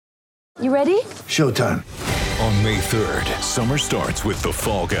You ready? Showtime. On May 3rd, summer starts with The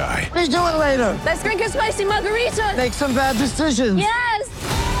Fall Guy. Let's do it later. Let's drink a spicy margarita. Make some bad decisions. Yes.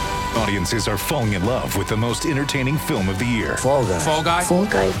 Audiences are falling in love with the most entertaining film of the year. Fall Guy. Fall Guy. Fall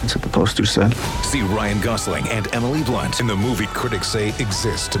Guy. That's what the poster said. See Ryan Gosling and Emily Blunt in the movie critics say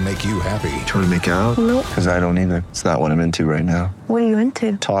exists to make you happy. Trying to make it out? Nope. Because I don't either. It's not what I'm into right now. What are you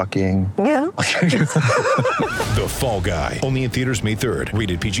into? Talking. Yeah. The Fall Guy. Only in theaters May 3rd.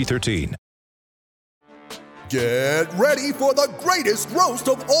 Rated PG-13. Get ready for the greatest roast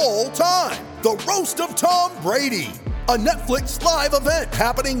of all time. The Roast of Tom Brady. A Netflix live event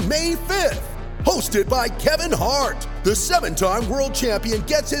happening May 5th. Hosted by Kevin Hart. The 7-time world champion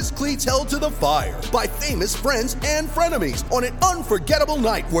gets his cleats held to the fire by famous friends and frenemies on an unforgettable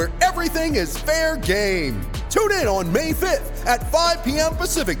night where everything is fair game. Tune in on May 5th at 5 p.m.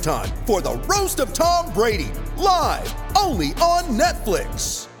 Pacific time for the Roast of Tom Brady. Live only on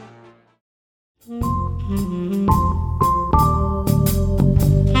Netflix.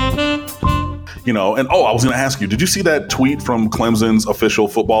 You know, and I was going to ask you, did you see that tweet from Clemson's official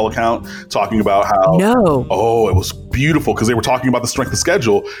football account talking about how? No. Oh, it was beautiful because they were talking about the strength of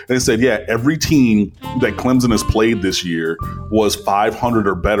schedule. And they said, yeah, every team that Clemson has played this year was 500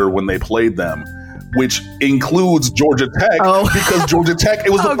 or better when they played them, which includes Georgia Tech because Georgia Tech, it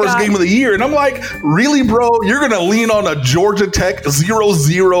was the first game of the year. And I'm like, really, bro? You're going to lean on a Georgia Tech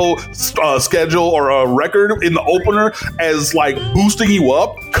 0-0 schedule or a record in the opener as like boosting you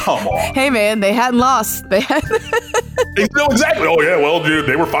up? Come on. Hey, man, they hadn't lost. They had. No, exactly. Oh, yeah, well, dude,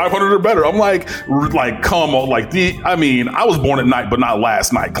 they were 500 or better. I'm like, come on. I was born at night, but not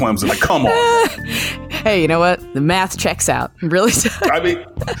last night, Clemson. Like, come on. Hey, you know what? The math checks out. Really? I mean,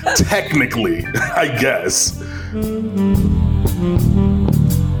 technically, I guess.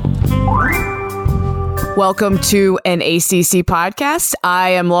 Welcome to an ACC podcast. I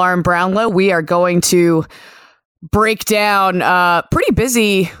am Lauren Brownlow. We are going to break down pretty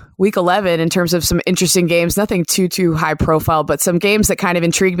busy Week 11 in terms of some interesting games. Nothing too high profile, but some games that kind of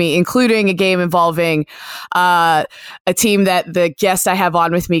intrigued me, including a game involving a team that the guest I have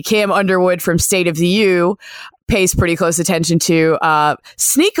on with me, Cam Underwood from State of the U, pays pretty close attention to.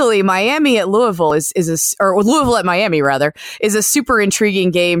 Sneakily, Miami at Louisville or Louisville at Miami rather, is a super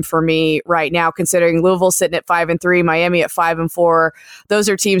intriguing game for me right now, considering Louisville sitting at 5-3, Miami at 5-4. Those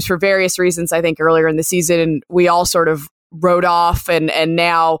are teams for various reasons, I think, earlier in the season, and we all sort of wrote off and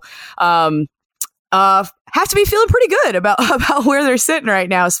now have to be feeling pretty good about where they're sitting right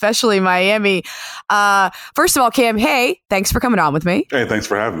now, especially Miami. First of all, Cam, hey, thanks for coming on with me. Hey, thanks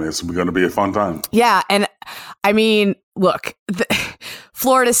for having me. It's going to be a fun time. Yeah, and I mean, look,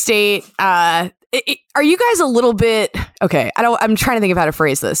 Florida State, are you guys a little bit okay? I'm trying to think of how to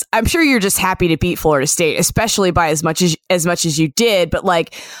phrase this. I'm sure you're just happy to beat Florida State, especially by as much as you did, but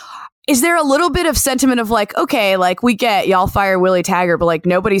like, is there a little bit of sentiment of like, okay, like we get y'all fire Willie Taggart, but like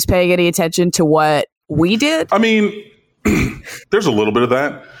nobody's paying any attention to what we did? I mean, there's a little bit of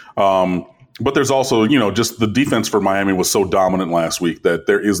that. But there's also, just the defense for Miami was so dominant last week that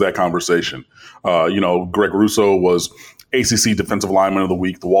there is that conversation. Greg Russo was ACC Defensive Lineman of the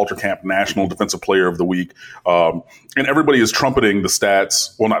Week, the Walter Camp National Defensive Player of the Week. And everybody is trumpeting the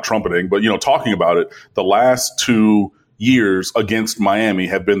stats. Well, not trumpeting, but, talking about it. The last 2 years against Miami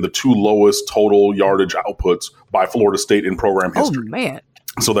have been the 2 lowest total yardage outputs by Florida State in program history. Oh, man.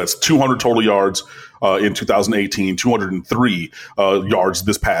 So that's 200 total yards in 2018, 203 yards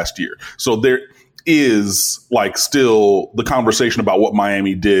this past year. So there is still the conversation about what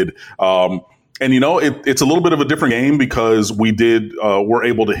Miami did. And, it's a little bit of a different game because we were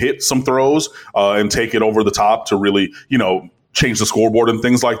able to hit some throws and take it over the top to really, change the scoreboard and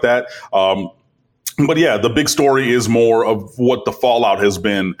things like that. But yeah, the big story is more of what the fallout has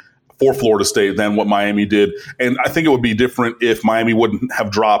been for Florida State than what Miami did. And I think it would be different if Miami wouldn't have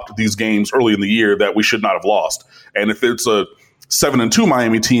dropped these games early in the year that we should not have lost. And if it's a 7-2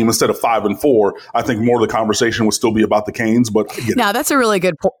 Miami team instead of 5-4, I think more of the conversation would still be about the Canes. But now that's a really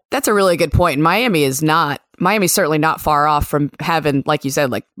good point. Miami's certainly not far off from having, like you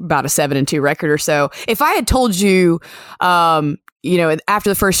said, like about a 7-2 record or so. If I had told you, after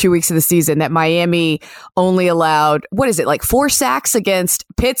the first 2 weeks of the season that Miami only allowed, 4 sacks against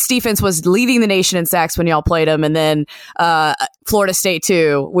Pitt's defense was leading the nation in sacks when y'all played them, and then Florida State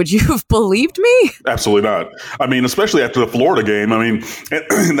too, would you have believed me? Absolutely not. I mean, especially after the Florida game. I mean,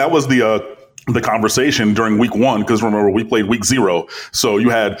 and that was the conversation during week 1, because remember, we played week 0. So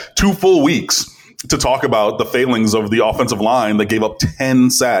you had 2 full weeks to talk about the failings of the offensive line that gave up 10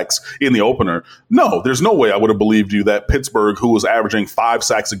 sacks in the opener. No, there's no way I would have believed you that Pittsburgh, who was averaging 5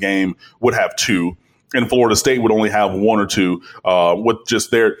 sacks a game, would have 2. and Florida State would only have one or two with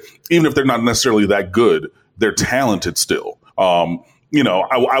just even if they're not necessarily that good, they're talented still. I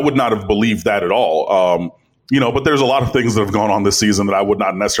would not have believed that at all. But there's a lot of things that have gone on this season that I would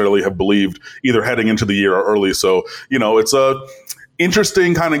not necessarily have believed either heading into the year or early. So, it's a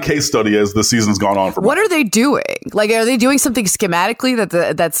interesting kind of case study as the season's gone on. What are they doing? Like, are they doing something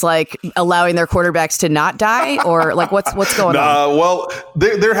schematically that's like allowing their quarterbacks to not die, or like what's going on? Well,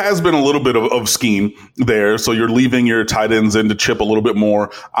 there has been a little bit of scheme there. So you're leaving your tight ends in to chip a little bit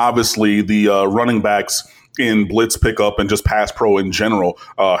more. Obviously, the running backs in blitz pickup and just pass pro in general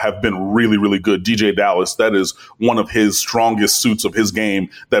have been really, really good. DJ Dallas, that is one of his strongest suits of his game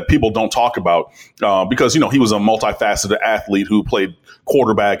that people don't talk about because, he was a multifaceted athlete who played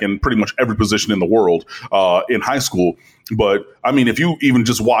quarterback in pretty much every position in the world in high school. But, I mean, if you even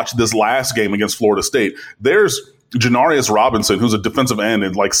just watch this last game against Florida State, there's Janarius Robinson, who's a defensive end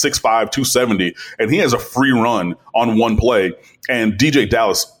and like 6'5", 270, and he has a free run on one play, and DJ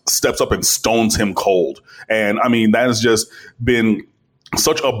Dallas steps up and stones him cold. And I mean, that has just been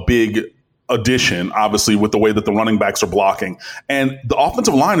such a big addition, obviously, with the way that the running backs are blocking. And the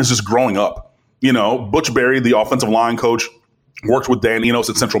offensive line is just growing up. Butch Berry, the offensive line coach, worked with Dan Enos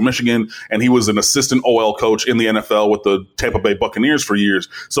at Central Michigan, and he was an assistant OL coach in the NFL with the Tampa Bay Buccaneers for years.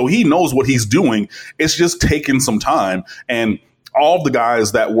 So he knows what he's doing. It's just taken some time. And all of the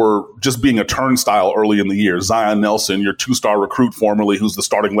guys that were just being a turnstile early in the year, Zion Nelson, your 2-star recruit formerly, who's the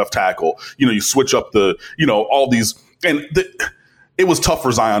starting left tackle, you switch up all these. And it was tough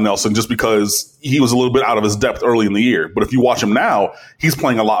for Zion Nelson just because he was a little bit out of his depth early in the year. But if you watch him now, he's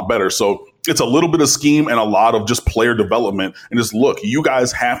playing a lot better. So it's a little bit of scheme and a lot of just player development. And just look, you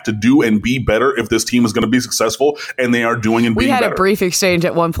guys have to do and be better if this team is going to be successful, and they are doing and being better. We had a brief exchange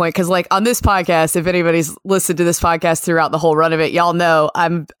at one point because, like, on this podcast, if anybody's listened to this podcast throughout the whole run of it, y'all know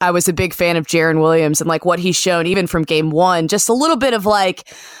I was a big fan of Jaron Williams and like what he's shown even from game one. Just a little bit of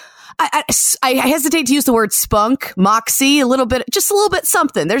like, I hesitate to use the word spunk, moxie, just a little bit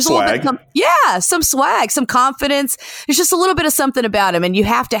something. There's swag. A little bit, some swag, some confidence. There's just a little bit of something about him, and you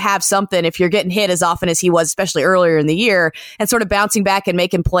have to have something if you're getting hit as often as he was, especially earlier in the year, and sort of bouncing back and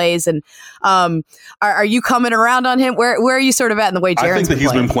making plays. And are you coming around on him? Where are you sort of at in the way Jaron's I think that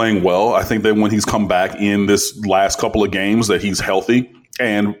he's been playing well. I think that when he's come back in this last couple of games, that he's healthy.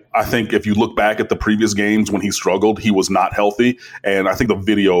 And I think if you look back at the previous games when he struggled, he was not healthy. And I think the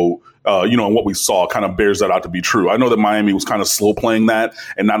video, and what we saw kind of bears that out to be true. I know that Miami was kind of slow playing that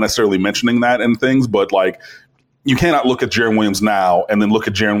and not necessarily mentioning that and things, but like, you cannot look at Jaron Williams now and then look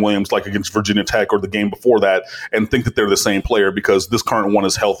at Jaron Williams like against Virginia Tech or the game before that and think that they're the same player because this current one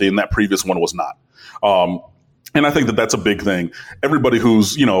is healthy and that previous one was not. And I think that that's a big thing. Everybody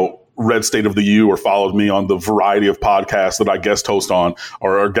who's, read State of the U or followed me on the variety of podcasts that I guest host on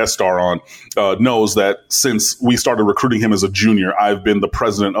or guest star on knows that since we started recruiting him as a junior, I've been the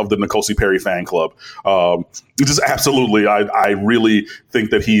president of the N'Kosi Perry fan club. Just absolutely, I really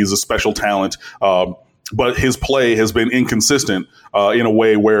think that he's a special talent. But his play has been inconsistent in a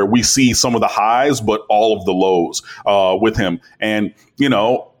way where we see some of the highs, but all of the lows with him. And,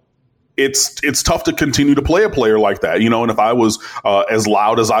 it's tough to continue to play a player like that, and if I was as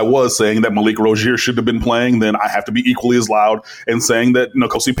loud as I was saying that Malik Rozier should have been playing, then I have to be equally as loud and saying that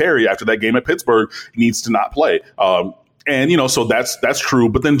N'Kosi Perry after that game at Pittsburgh needs to not play. And, so that's true.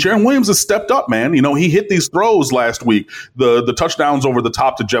 But then Jaron Williams has stepped up, man. He hit these throws last week, the touchdowns over the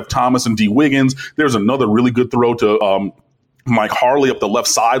top to Jeff Thomas and D Wiggins. There's another really good throw to Mike Harley up the left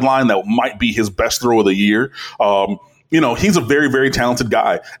sideline. That might be his best throw of the year. He's a very, very talented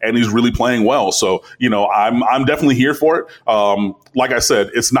guy and he's really playing well. So, I'm definitely here for it. Like I said,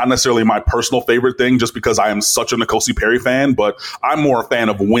 it's not necessarily my personal favorite thing just because I am such a N'Kosi Perry fan, but I'm more a fan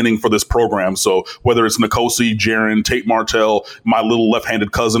of winning for this program. So whether it's N'Kosi, Jaron, Tate Martell, my little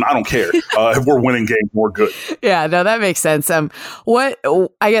left-handed cousin, I don't care. If we're winning games, we're good. Yeah, no, that makes sense. I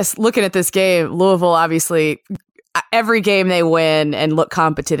guess looking at this game, Louisville obviously every game they win and look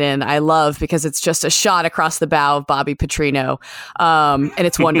competent in, I love because it's just a shot across the bow of Bobby Petrino. And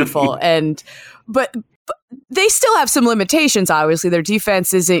it's wonderful. But they still have some limitations. Obviously, their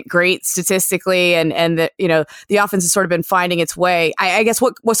defense isn't great statistically, and the offense has sort of been finding its way. I guess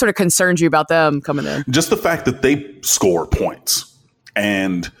what sort of concerns you about them coming in? Just the fact that they score points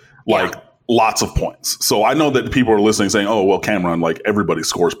and lots of points. So I know that people are listening saying, oh, well, Cameron, like everybody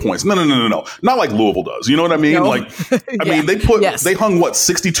scores points. No. Not like Louisville does. You know what I mean? No. They hung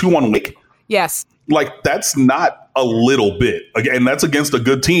 62 on Wake. Yes. Like that's not a little bit. Again, that's against a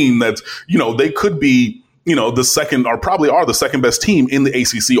good team that's, they could be, the second or probably are the second best team in the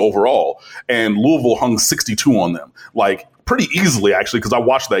ACC overall. And Louisville hung 62 on them, like pretty easily actually, because I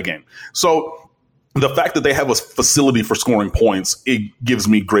watched that game. So the fact that they have a facility for scoring points, it gives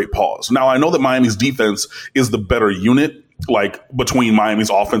me great pause. Now, I know that Miami's defense is the better unit, like between Miami's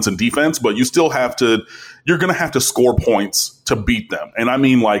offense and defense, but you're going to have to score points to beat them. And I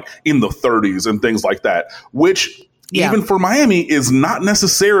mean, like in the 30s and things like that, which even for Miami is not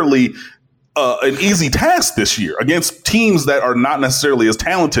necessarily an easy task this year against teams that are not necessarily as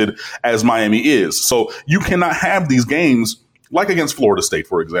talented as Miami is. So you cannot have these games like against Florida State,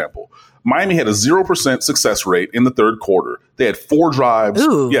 for example. Miami had a 0% success rate in the third quarter. They had 4 drives.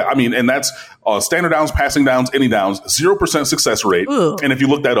 Ooh. Yeah, I mean, and that's standard downs, passing downs, any downs, 0% success rate. Ooh. And if you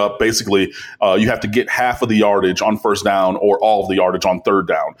look that up, basically, you have to get half of the yardage on first down or all of the yardage on third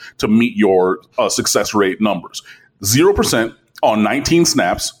down to meet your success rate numbers. 0% on 19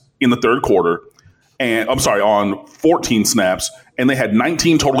 snaps in the third quarter. And on 14 snaps. And they had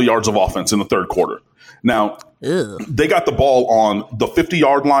 19 total yards of offense in the third quarter. Now, they got the ball on the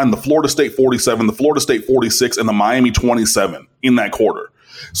 50-yard line, the Florida State 47, the Florida State 46, and the Miami 27 in that quarter.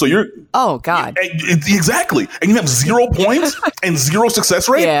 So you're oh god, exactly, and you have 0 points and 0 success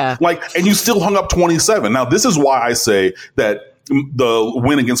rate. Yeah, and you still hung up 27. Now, this is why I say that the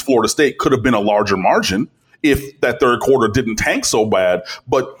win against Florida State could have been a larger margin if that third quarter didn't tank so bad,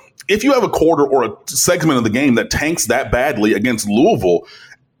 but if you have a quarter or a segment of the game that tanks that badly against Louisville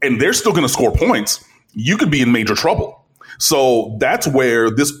and they're still going to score points, you could be in major trouble. So that's where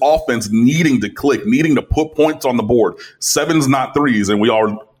this offense needing to click, needing to put points on the board. 7s, not 3s.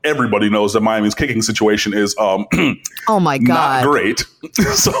 And everybody knows that Miami's kicking situation is oh my God, not great.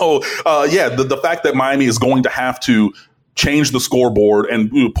 So, the fact that Miami is going to have to change the scoreboard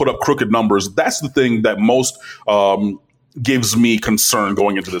and put up crooked numbers, that's the thing that most gives me concern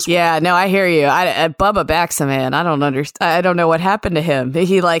going into this week. Yeah, no, I hear you. Bubba Baxa, man, I don't understand. I don't know what happened to him.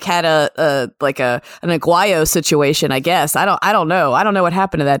 He had an Aguayo situation, I guess. I don't know. I don't know what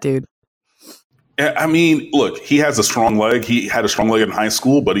happened to that dude. I mean, look, he has a strong leg. He had a strong leg in high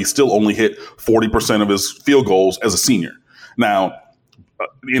school, but he still only hit 40% of his field goals as a senior. Now,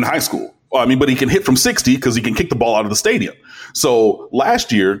 in high school, but he can hit from 60 because he can kick the ball out of the stadium. So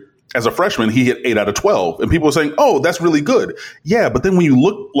last year, as a freshman, he hit 8 out of 12. And people are saying, oh, that's really good. Yeah, but then when you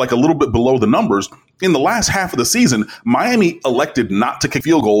look like a little bit below the numbers, in the last half of the season, Miami elected not to kick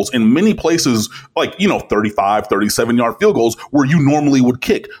field goals in many places, 35, 37-yard field goals where you normally would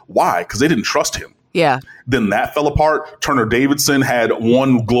kick. Why? Because they didn't trust him. Yeah. Then that fell apart. Turner Davidson had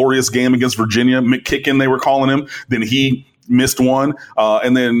one glorious game against Virginia. McKicken, they were calling him. Then he missed one.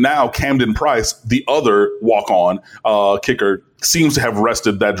 And then now Camden Price, the other walk-on kicker, seems to have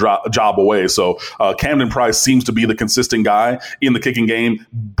wrested that job away. So Camden Price seems to be the consistent guy in the kicking game,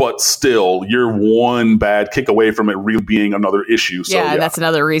 but still, you're one bad kick away from it really being another issue. So, yeah, that's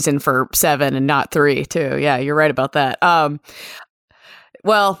another reason for 7 and not 3, too. Yeah, you're right about that.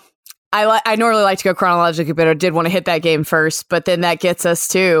 Well, I normally like to go chronologically, but I did want to hit that game first. But then that gets us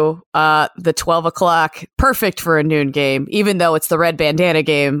to the 12 o'clock, perfect for a noon game, even though it's the red bandana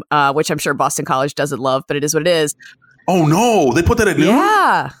game, which I'm sure Boston College doesn't love, but it is what it is. Oh, no. They put that at noon?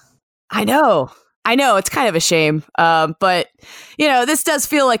 Yeah, I know. It's kind of a shame. But, this does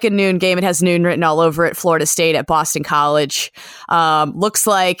feel like a noon game. It has noon written all over it. Florida State at Boston College. Looks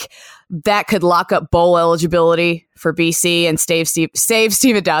like that could lock up bowl eligibility for BC and save Steve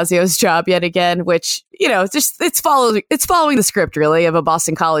Addazio's job yet again, which, it's following the script, really, of a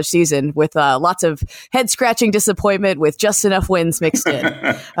Boston College season with lots of head-scratching disappointment with just enough wins mixed in.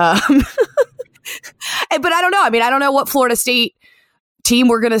 But I don't know. I don't know what Florida State team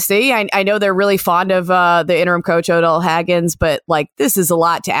we're going to see. I know they're really fond of the interim coach, Odell Haggins, but this is a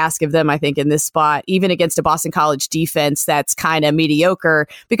lot to ask of them, I think, in this spot, even against a Boston College defense that's kind of mediocre,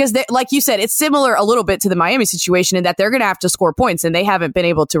 because like you said, it's similar a little bit to the Miami situation in that they're going to have to score points, and they haven't been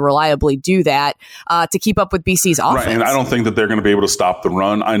able to reliably do that to keep up with BC's offense. Right, and I don't think that they're going to be able to stop the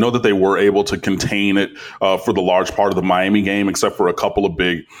run. I know that they were able to contain it for the large part of the Miami game, except for a couple of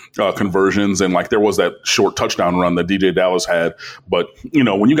big conversions, and there was that short touchdown run that DJ Dallas had, but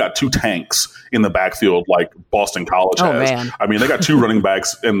when you got 2 tanks in the backfield like Boston College has, man. They got 2 running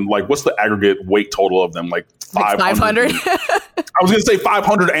backs, and what's the aggregate weight total of them? 500? I was going to say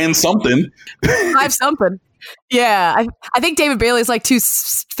 500 and something. 5 something. Yeah, I think David Bailey's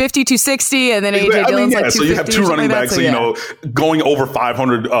 250, 260, and then AJ Dillon's 250. So you have 2 running backs, going over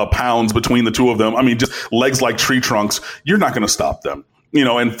 500 pounds between the two of them. Just legs like tree trunks. You're not going to stop them.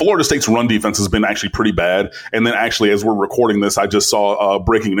 And Florida State's run defense has been actually pretty bad. And then actually, as we're recording this, I just saw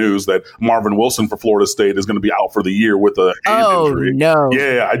breaking news that Marvin Wilson for Florida State is going to be out for the year with a hand injury. No.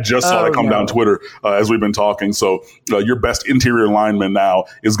 Yeah, I just saw that come down Twitter as we've been talking. So your best interior lineman now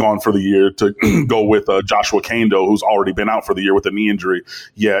is gone for the year to go with Joshua Kando, who's already been out for the year with a knee injury.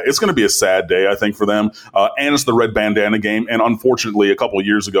 Yeah, it's going to be a sad day, I think, for them. And it's the red bandana game. And unfortunately, a couple of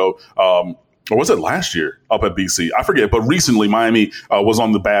years ago, or was it last year up at BC? I forget. But recently, Miami was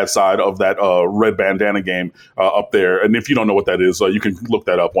on the bad side of that red bandana game up there. And if you don't know what that is, you can look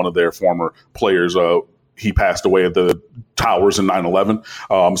that up. One of their former players, he passed away at the Towers in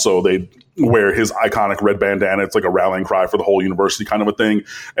 9/11. So they wear his iconic red bandana. It's like a rallying cry for the whole university kind of a thing.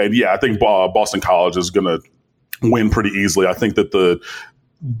 And yeah, I think Boston College is going to win pretty easily. I think that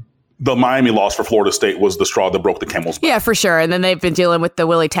the Miami loss for Florida State was the straw that broke the camel's back. Yeah, for sure. And then they've been dealing with the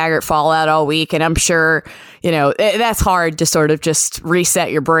Willie Taggart fallout all week. And I'm sure, that's hard to sort of just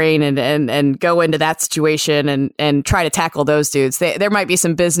reset your brain and go into that situation and try to tackle those dudes. There might be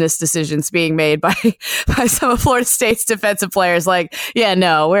some business decisions being made by some of Florida State's defensive players. Like, yeah,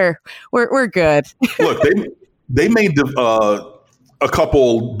 no, we're good. Look, they made a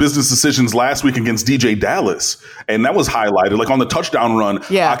couple business decisions last week against DJ Dallas, and that was highlighted. Like on the touchdown run,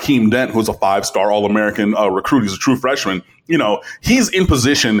 Hakeem Dent, who's a 5-star All-American recruit, he's a true freshman, he's in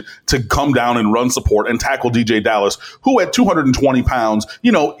position to come down and run support and tackle DJ Dallas, who at 220 pounds,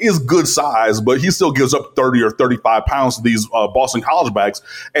 is good size, but he still gives up 30 or 35 pounds to these Boston College backs.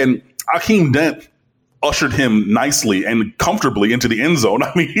 And Hakeem Dent ushered him nicely and comfortably into the end zone.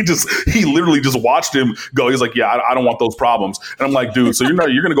 I mean, he literally just watched him go. He's like, yeah, I don't want those problems. And I'm like, dude, so you're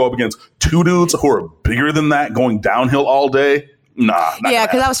going to go up against two dudes who are bigger than that going downhill all day? Nah. Yeah,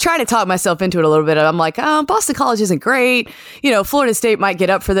 because I was trying to talk myself into it a little bit. I'm like, Boston College isn't great. Florida State might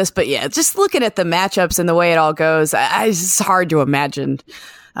get up for this. But yeah, just looking at the matchups and the way it all goes, it's hard to imagine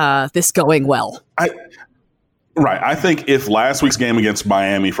this going well. Right. I think if last week's game against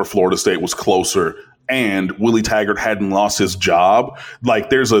Miami for Florida State was closer and Willie Taggart hadn't lost his job, like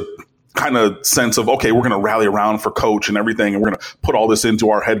there's a kind of sense of, okay, we're going to rally around for coach and everything, and we're going to put all this into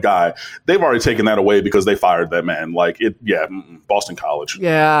our head guy. They've already taken that away because they fired that man. Boston College.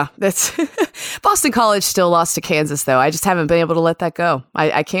 Yeah, that's Boston College still lost to Kansas, though. I just haven't been able to let that go.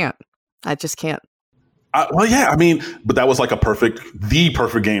 I can't. I just can't. But that was like the perfect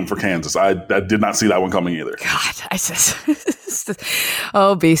game for Kansas. I did not see that one coming either. God,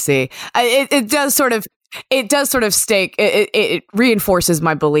 BC. It does sort of stake. It reinforces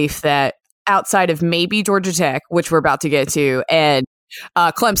my belief that outside of maybe Georgia Tech, which we're about to get to, and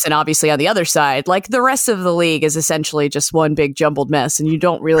Clemson, obviously on the other side, like the rest of the league is essentially just one big jumbled mess, and you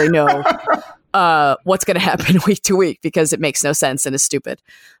don't really know what's going to happen week to week because it makes no sense and is stupid.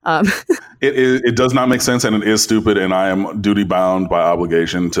 It does not make sense and it is stupid, and I am duty bound by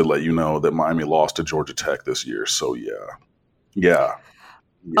obligation to let you know that Miami lost to Georgia Tech this year. So yeah.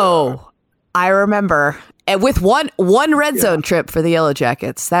 Oh, I remember, and with one red zone trip for the Yellow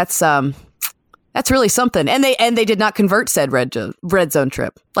Jackets. That's really something, and they did not convert said red zone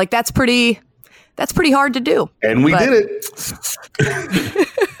trip. Like that's pretty hard to do, and we did it.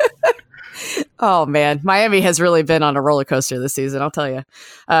 Oh, man. Miami has really been on a roller coaster this season, I'll tell you.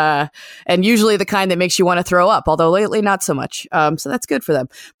 And usually the kind that makes you want to throw up, although lately not so much. So that's good for them.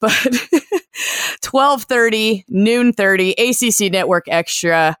 But 12:30, noon 30, ACC Network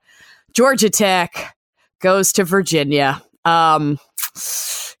Extra, Georgia Tech goes to Virginia.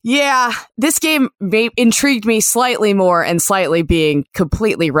 Yeah, this game intrigued me slightly more, and slightly being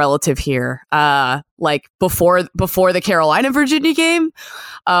completely relative here. Like before the Carolina-Virginia game,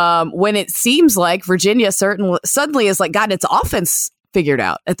 when it seems like Virginia suddenly has like gotten its offense figured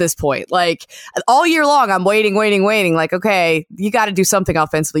out at this point. Like all year long, I'm waiting. Like, okay, you got to do something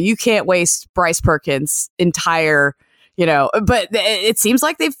offensively. You can't waste Bryce Perkins' entire. But it seems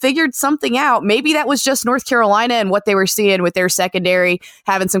like they've figured something out. Maybe that was just North Carolina and what they were seeing with their secondary,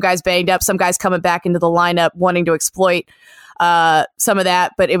 having some guys banged up, some guys coming back into the lineup, wanting to exploit some of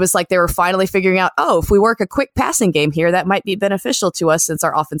that. But it was like they were finally figuring out, if we work a quick passing game here, that might be beneficial to us since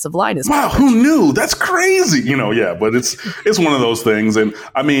our offensive line is. Wow, who knew? That's crazy. But it's one of those things. And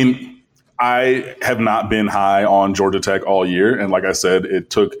I mean, I have not been high on Georgia Tech all year. And like I said,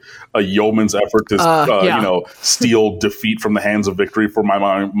 it took a yeoman's effort to, steal defeat from the hands of victory for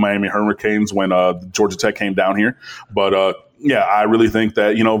my Miami Hurricanes when Georgia Tech came down here. But I really think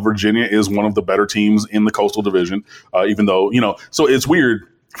that, Virginia is one of the better teams in the Coastal Division, even though, so it's weird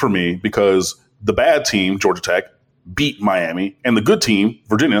for me because the bad team, Georgia Tech, beat Miami, and the good team,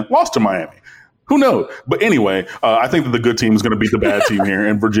 Virginia, lost to Miami. Who knows? But anyway, I think that the good team is going to beat the bad team here.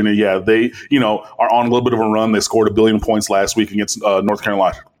 And Virginia, yeah, they, are on a little bit of a run. They scored 1 billion points last week against North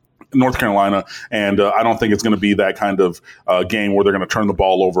Carolina, and I don't think it's going to be that kind of game where they're going to turn the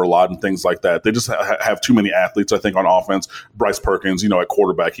ball over a lot and things like that. They just have too many athletes, I think, on offense. Bryce Perkins, at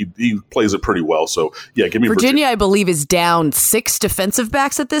quarterback, he plays it pretty well. So, yeah, give me Virginia, I believe, is down 6 defensive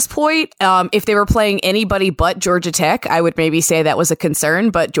backs at this point. If they were playing anybody but Georgia Tech, I would maybe say that was a concern,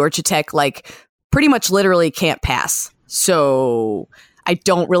 but Georgia Tech, pretty much literally can't pass. So I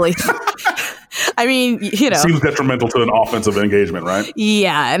don't really... I mean, seems detrimental to an offensive engagement, right?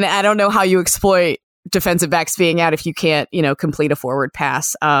 Yeah, and I don't know how you exploit defensive backs being out if you can't, complete a forward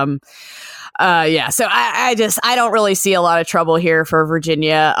pass. So I don't really see a lot of trouble here for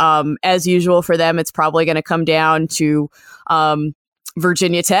Virginia. As usual for them, it's probably going to come down to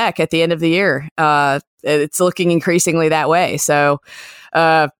Virginia Tech at the end of the year. It's looking increasingly that way. So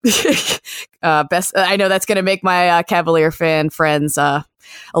best. I know that's going to make my Cavalier fan friends a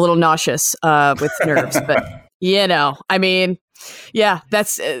little nauseous with nerves, but I mean, yeah,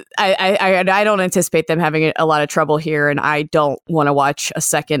 that's I don't anticipate them having a lot of trouble here, and I don't want to watch a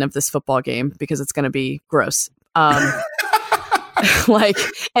second of this football game because it's going to be gross. And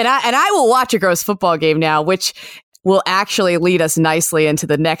I will watch a gross football game now, which will actually lead us nicely into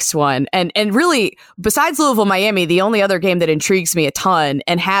the next one. And really, besides Louisville, Miami, the only other game that intrigues me a ton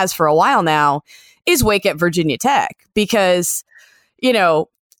and has for a while now is Wake at Virginia Tech, because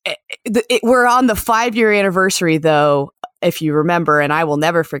we're on the 5-year anniversary, though, if you remember, and I will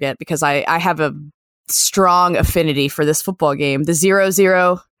never forget because I have a strong affinity for this football game. The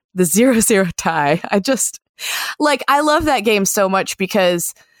 0-0 tie. I love that game so much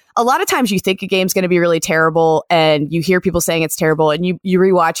because a lot of times you think a game's going to be really terrible and you hear people saying it's terrible and you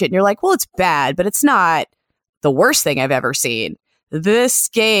rewatch it and you're like, well, it's bad, but it's not the worst thing I've ever seen. This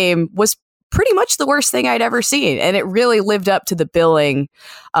game was pretty much the worst thing I'd ever seen. And it really lived up to the billing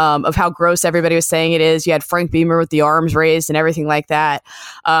of how gross everybody was saying it is. You had Frank Beamer with the arms raised and everything like that.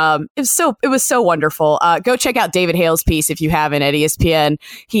 It was so wonderful. Go check out David Hale's piece if you haven't at ESPN.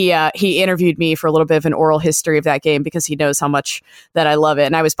 He interviewed me for a little bit of an oral history of that game because he knows how much that I love it.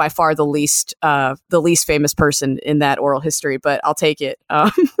 And I was by far the least famous person in that oral history, but I'll take it.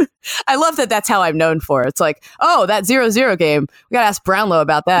 I love that that's how I'm known for. It's like, oh, that 0-0 game. We got to ask Brownlow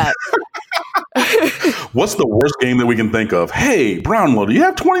about that. What's the worst game that we can think of? Hey, Brownlow, do you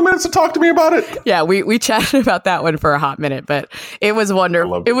have 20 minutes to talk to me about it? Yeah, we chatted about that one for a hot minute, but it was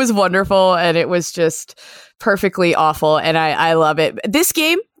wonderful. It was wonderful, and it was just perfectly awful, and I love it. This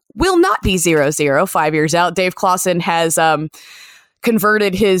game will not be 0-0 5 years out. Dave Clawson has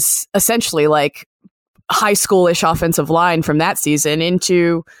converted his essentially high schoolish offensive line from that season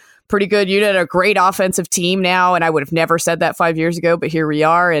into pretty good unit, a great offensive team now, and I would have never said that 5 years ago, but here we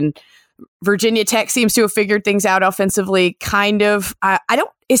are, and Virginia Tech seems to have figured things out offensively, kind of.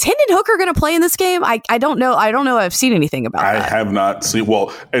 Is Hendon Hooker going to play in this game? I don't know. I don't know. I've seen anything about that. I have not seen.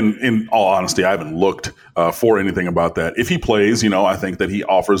 Well, and in all honesty, I haven't looked for anything about that. If he plays, I think that he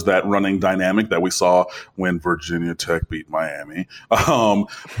offers that running dynamic that we saw when Virginia Tech beat Miami. Yeah,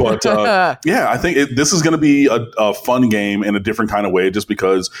 I think this is going to be a fun game in a different kind of way, just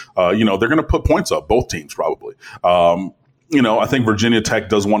because they're going to put points up, both teams probably. I think Virginia Tech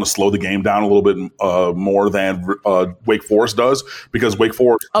does want to slow the game down a little bit more than Wake Forest does, because Wake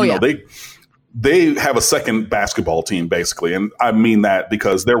Forest, they have a second basketball team, basically. And I mean that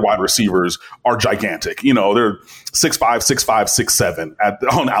because their wide receivers are gigantic. They're 6'5", 6'7"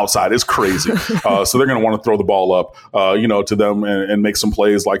 on the outside. It's crazy. So they're going to want to throw the ball up, to them and make some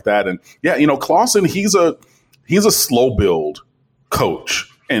plays like that. And yeah, Clawson, he's a slow build coach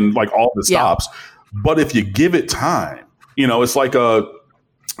and all the stops. But if you give it time, it's like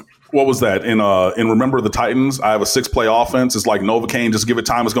what was that in Remember the Titans? I have a 6-play offense. It's like Novocaine, just give it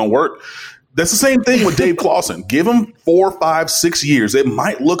time, it's going to work. That's the same thing with Dave Clawson. Give him 4, 5, 6 years. It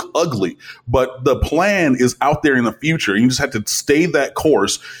might look ugly, but the plan is out there in the future. You just have to stay that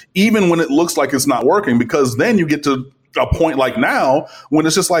course, even when it looks like it's not working, because then you get to a point like now when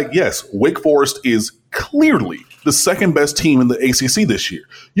it's just yes, Wake Forest is clearly the second best team in the ACC this year.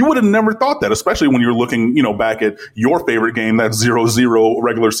 You would have never thought that, especially when you're looking, back at your favorite game, that 0-0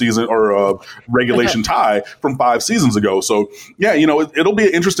 regular season or regulation tie from 5 seasons ago. So yeah, it'll be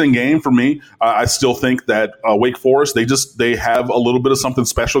an interesting game for me. I still think that Wake Forest, they have a little bit of something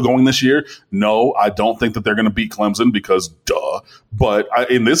special going this year. No, I don't think that they're going to beat Clemson because duh. But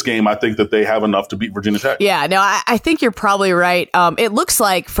in this game, I think that they have enough to beat Virginia Tech. Yeah, no, I think you're probably right. It looks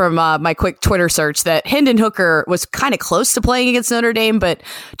like from my quick Twitter search that Hendon Hooker was kind of close to playing against Notre Dame, but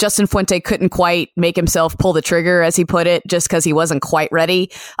Justin Fuente couldn't quite make himself pull the trigger, as he put it, just because he wasn't quite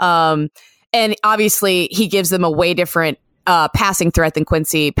ready. And obviously, he gives them a way different passing threat than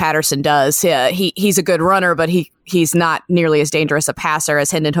Quincy Patterson does. He's a good runner, but he's not nearly as dangerous a passer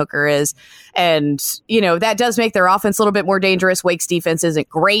as Hendon Hooker is. And, that does make their offense a little bit more dangerous. Wake's defense isn't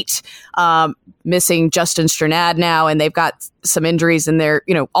great. Missing Justin Strnad now, and they've got some injuries in their,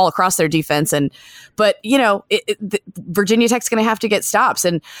 all across their defense. But Virginia Tech's going to have to get stops.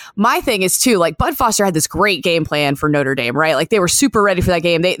 And my thing is too, like, Bud Foster had this great game plan for Notre Dame, right? Like, they were super ready for that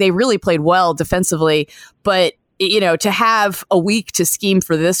game. They really played well defensively, but to have a week to scheme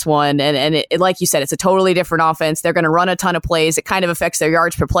for this one, and it, like you said, it's a totally different offense. They're going to run a ton of plays. It kind of affects their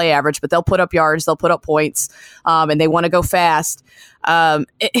yards per play average, but they'll put up yards, they'll put up points, and they want to go fast.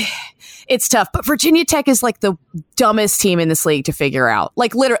 It's tough, but Virginia Tech is like the dumbest team in this league to figure out.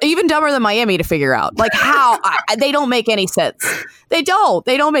 Like, literally, even dumber than Miami to figure out. Like, how they don't make any sense. They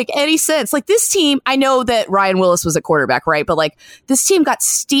don't make any sense. Like, this team, I know that Ryan Willis was at quarterback, right? But like, this team got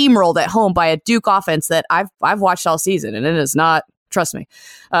steamrolled at home by a Duke offense that I've watched all season, and it is not. Trust me,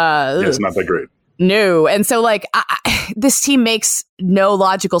 it's not that great. No. And so, like, this team makes no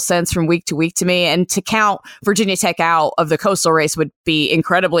logical sense from week to week to me. And to count Virginia Tech out of the Coastal race would be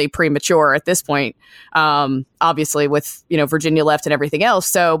incredibly premature at this point, obviously, with, Virginia left and everything else.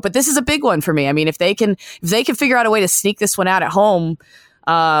 So, but this is a big one for me. I mean, if they can figure out a way to sneak this one out at home,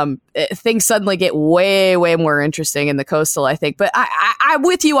 things suddenly get way, way more interesting in the Coastal, I think. But I'm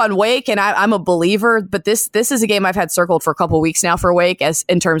with you on Wake, and I'm a believer. But this is a game I've had circled for a couple of weeks now for Wake, as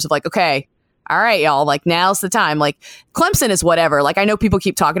in terms of like, okay, all right, y'all, like, now's the time. Like, Clemson is whatever. Like, I know people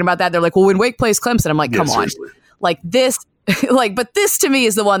keep talking about that. They're like, well, when Wake plays Clemson, I'm like, come on. Like, this, but this to me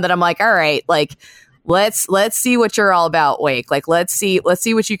is the one that I'm like, all right, like, let's see what you're all about, Wake. Like, let's see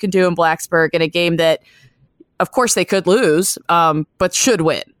what you can do in Blacksburg in a game that, of course, they could lose, but should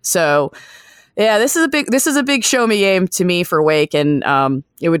win. So, yeah, this is a big show me game to me for Wake, and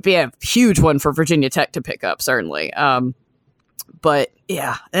it would be a huge one for Virginia Tech to pick up, certainly. But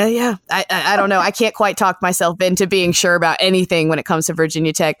I don't know. I can't quite talk myself into being sure about anything when it comes to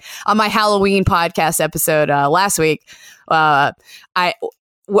Virginia Tech. On my Halloween podcast episode last week, I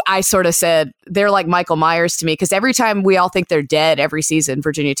sort of said they're like Michael Myers to me, because every time we all think they're dead every season,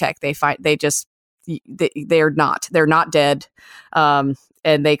 Virginia Tech, they're not dead. And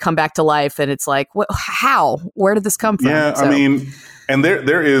they come back to life, and it's like, how? Where did this come from? Yeah, so. I mean, and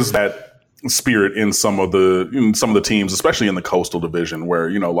there is that spirit in some of the teams, especially in the Coastal Division, where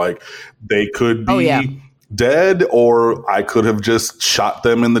like they could be dead, or I could have just shot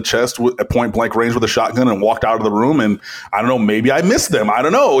them in the chest at point blank range with a shotgun and walked out of the room, and I don't know, maybe I missed them. I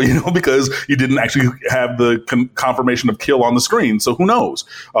don't know, because you didn't actually have the confirmation of kill on the screen, so who knows?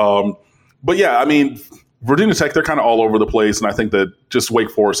 But yeah, I mean, Virginia Tech, they're kind of all over the place, and I think that just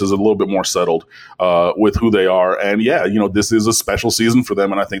Wake Forest is a little bit more settled with who they are. And yeah, this is a special season for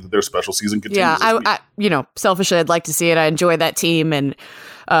them, and I think that their special season continues. Yeah, I selfishly, I'd like to see it. I enjoy that team, and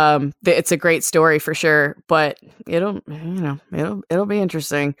it's a great story for sure. But it'll be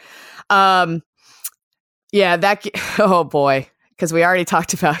interesting. Oh boy. Because we already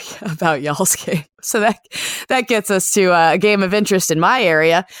talked about y'all's game. So that gets us to a game of interest in my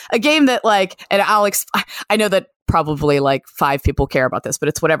area. A game that, like, and I know that probably like 5 people care about this, but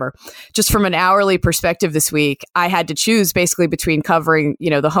it's whatever. Just from an hourly perspective this week, I had to choose basically between covering,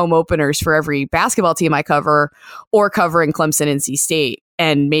 the home openers for every basketball team I cover, or covering Clemson, NC State,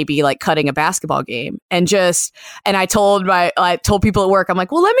 and maybe like cutting a basketball game. And I told people at work, I'm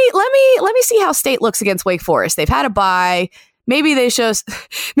like, well, let me see how State looks against Wake Forest. They've had a bye. Maybe they show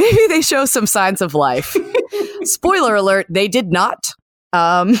some signs of life. Spoiler alert, they did not.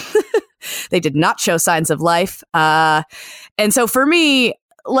 They did not show signs of life. And so for me,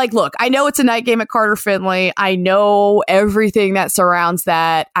 like, look, I know it's a night game at Carter Finley. I know everything that surrounds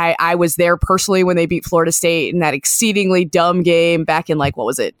that. I was there personally when they beat Florida State in that exceedingly dumb game back in, like, what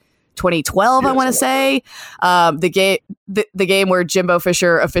was it? 2012, I want to say. The game where Jimbo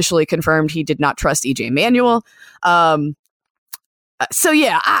Fisher officially confirmed he did not trust EJ Manuel. So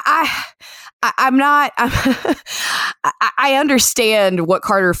yeah, I'm not. I understand what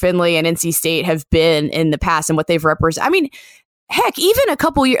Carter Finley and NC State have been in the past and what they've represented. I mean, heck, even a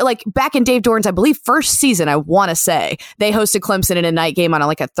couple years, like back in Dave Doran's, I believe, first season, I want to say, they hosted Clemson in a night game on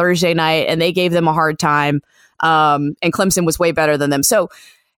like a Thursday night, and they gave them a hard time. And Clemson was way better than them. So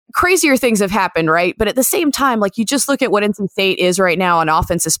crazier things have happened, right? But at the same time, like, you just look at what NC State is right now on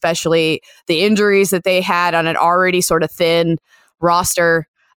offense, especially the injuries that they had on an already sort of thin roster,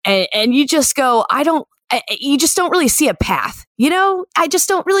 and you just go, you just don't really see a path. I just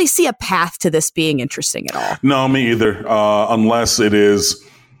don't really see a path to this being interesting at all. No, me either. Unless it is,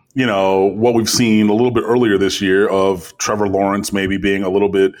 what we've seen a little bit earlier this year of Trevor Lawrence maybe being a little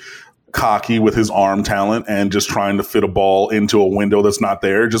bit cocky with his arm talent and just trying to fit a ball into a window that's not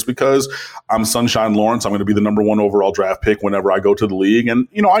there just because I'm Sunshine Lawrence. I'm going to be the number 1 overall draft pick whenever I go to the league. And,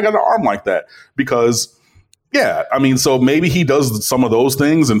 I got an arm like that because, yeah, I mean, so maybe he does some of those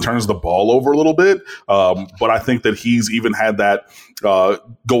things and turns the ball over a little bit. But I think that he's even had that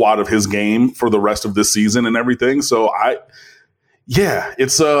go out of his game for the rest of this season and everything. So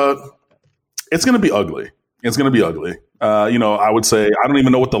it's going to be ugly. It's going to be ugly. I would say I don't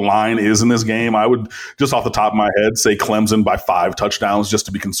even know what the line is in this game. I would just off the top of my head say Clemson by 5 touchdowns just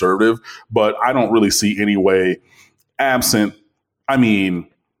to be conservative. But I don't really see any way absent. I mean,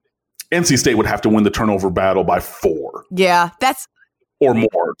 NC State would have to win the turnover battle by 4. Yeah, or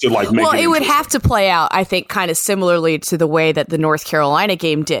more to make it would have to play out, I think, kind of similarly to the way that the North Carolina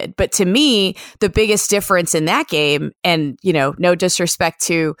game did. But to me, the biggest difference in that game, and, no disrespect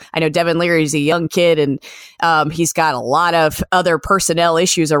to, I know Devin Leary's a young kid and he's got a lot of other personnel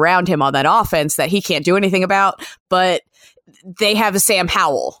issues around him on that offense that he can't do anything about, but they have a Sam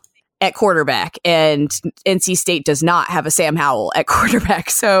Howell at quarterback, and NC State does not have a Sam Howell at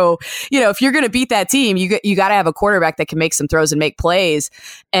quarterback. So, if you're going to beat that team, you got to have a quarterback that can make some throws and make plays.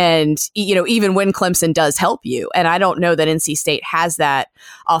 And, even when Clemson does help you. And I don't know that NC State has that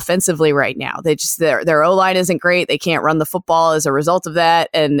offensively right now. They just, their O-line isn't great. They can't run the football as a result of that.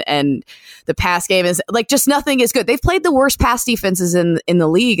 And the pass game is just nothing is good. They've played the worst pass defenses in the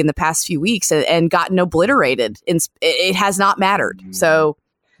league in the past few weeks and gotten obliterated. It has not mattered. So,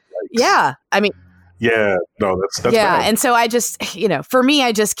 yeah, I mean, yeah, no, that's yeah, bad. and so I just, for me,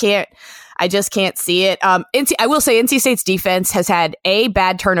 I just can't see it. I will say NC State's defense has had a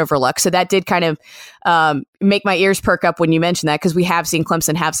bad turnover luck, so that did kind of make my ears perk up when you mentioned that, because we have seen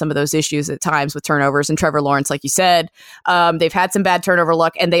Clemson have some of those issues at times with turnovers, and Trevor Lawrence, like you said, they've had some bad turnover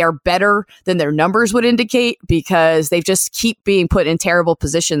luck, and they are better than their numbers would indicate because they just keep being put in terrible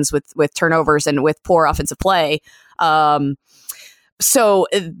positions with turnovers and with poor offensive play. So,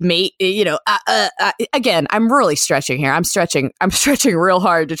 again, I'm really stretching here. I'm stretching real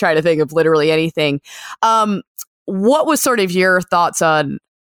hard to try to think of literally anything. What was sort of your thoughts on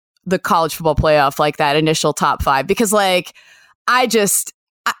the college football playoff, like that initial top 5? Because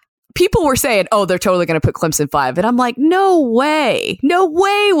people were saying, oh, they're totally going to put Clemson 5. And I'm like, no way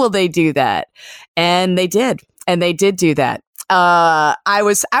will they do that. And they did. And they did do that. I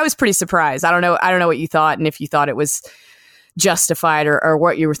was pretty surprised. I don't know what you thought, and if you thought it was justified or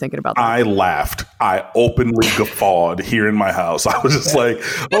what you were thinking about that. I laughed. I openly guffawed here in my house. I was just like,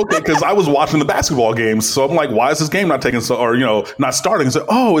 okay, because I was watching the basketball games. So I'm like, why is this game not taking not starting?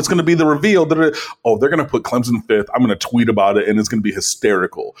 So, it's going to be the reveal. Oh, they're going to put Clemson 5th. I'm going to tweet about it and it's going to be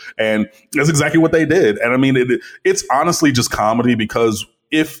hysterical. And that's exactly what they did. And I mean, it's honestly just comedy, because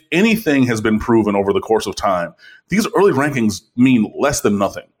if anything has been proven over the course of time, these early rankings mean less than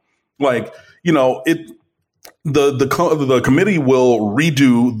nothing. The committee will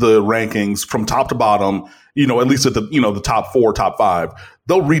redo the rankings from top to bottom, at least at the top 4, top 5.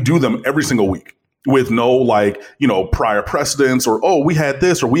 They'll redo them every single week with no prior precedents or, oh, we had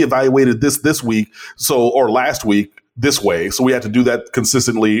this or we evaluated this week. Or last week this way. So we had to do that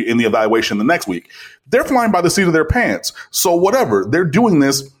consistently in the evaluation the next week. They're flying by the seat of their pants. So whatever, they're doing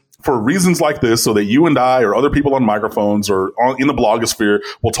this for reasons like this, so that you and I or other people on microphones or in the blogosphere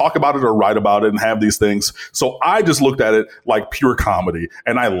will talk about it or write about it and have these things. So I just looked at it like pure comedy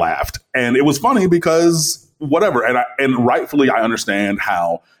and I laughed. And it was funny because whatever. And rightfully, I understand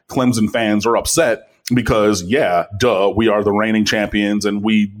how Clemson fans are upset because, we are the reigning champions and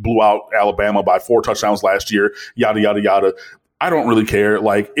we blew out Alabama by 4 touchdowns last year, yada, yada, yada. I don't really care.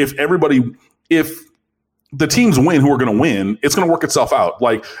 If the teams win who are going to win, it's going to work itself out.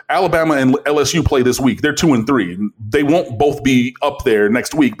 Like Alabama and LSU play this week. They're 2-3. They won't both be up there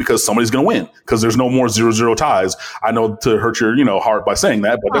next week because somebody's going to win, because there's no more 0-0 ties. I know to hurt your, heart by saying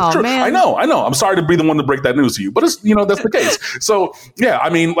that, but that's true. Man. I know. I'm sorry to be the one to break that news to you, but it's, that's the case. So yeah, I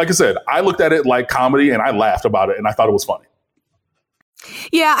mean, like I said, I looked at it like comedy and I laughed about it and I thought it was funny.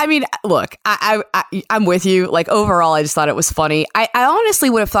 Yeah, I mean, look, I'm with you. Like, overall, I just thought it was funny. I honestly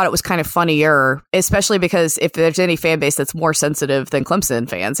would have thought it was kind of funnier, especially because if there's any fan base that's more sensitive than Clemson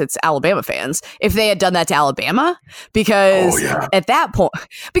fans, it's Alabama fans. If they had done that to Alabama, because at that point,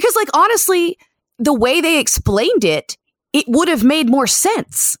 because honestly, the way they explained it, it would have made more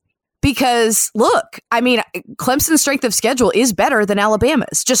sense. Because look, I mean, Clemson's strength of schedule is better than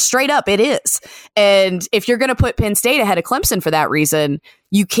Alabama's. Just straight up, it is. And if you're going to put Penn State ahead of Clemson for that reason,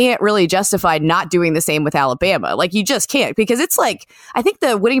 you can't really justify not doing the same with Alabama. You just can't, because it's I think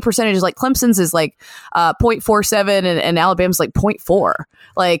the winning percentage is Clemson's is 0.47 and Alabama's 0.4.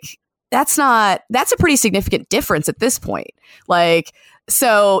 That's a pretty significant difference at this point.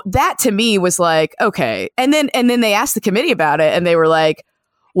 So that to me was like, okay. And then they asked the committee about it and they were like,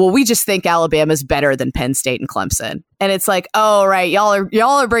 well, we just think Alabama's better than Penn State and Clemson. And it's like, oh, right. Y'all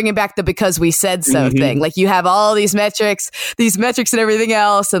are bringing back the because we said so thing. Like you have all these metrics and everything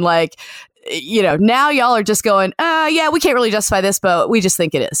else. And like, now y'all are just going, yeah, we can't really justify this, but we just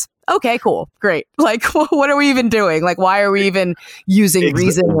think it is. Okay, cool. Great. Like, what are we even doing? Like, why are we even using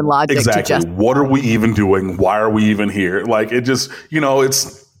reason and logic to justify? What are we even doing? Why are we even here? Like, it just,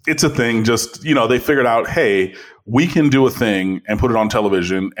 it's a thing. Just, they figured out, hey, we can do a thing and put it on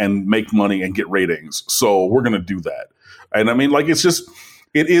television and make money and get ratings. So we're going to do that. And I mean, like, it's just,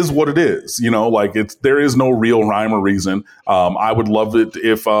 it is what it is, like there is no real rhyme or reason. I would love it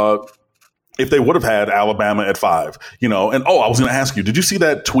if they would have had Alabama at 5, and I was going to ask you, did you see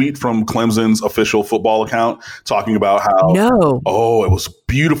that tweet from Clemson's official football account talking about how, no, it was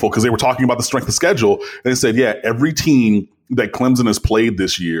beautiful because they were talking about the strength of schedule. And they said, yeah, every team that Clemson has played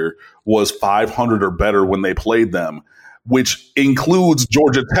this year was 500 or better when they played them, which includes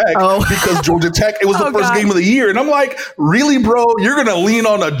Georgia Tech because Georgia Tech, it was the first game of the year. And I'm like, really, bro, you're going to lean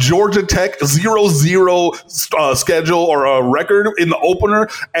on a Georgia Tech 0-0 schedule or a record in the opener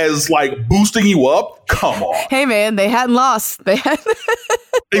as like boosting you up? Come on. Hey, man, they hadn't lost. They had.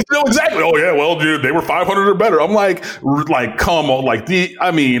 Exactly. Oh, yeah. Well, dude, they were 500 or better. I'm like, come on. Like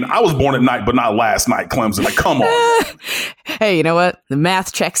I was born at night, but not last night, Clemson. Like, come on. Hey, you know what? The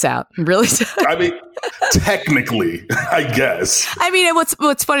math checks out. Really? I mean, technically, I guess. I mean,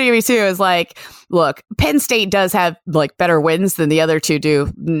 what's funny to me too is like, look, Penn State does have like better wins than the other two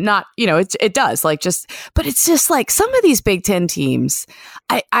do. Not, it does like but it's just like some of these Big Ten teams,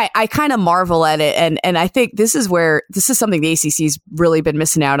 I kind of marvel at it. And I think this is something the ACC's really been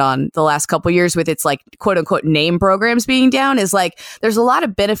missing out on the last couple of years with its like quote unquote name programs being down is like, there's a lot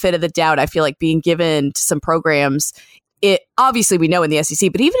of benefit of the doubt. I feel like being given to some programs. It obviously we know in the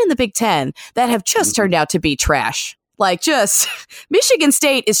SEC, but even in the Big Ten that have just turned out to be trash. Like just Michigan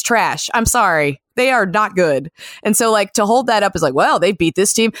State is trash. I'm sorry. They are not good. And so like to hold that up is like, well, they beat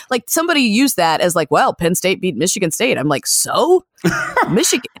this team. Like somebody used that as like, well, Penn State beat Michigan State. I'm like, so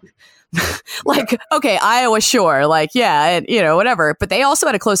Michigan. Like, okay, Iowa, sure. Like, yeah, and whatever. But they also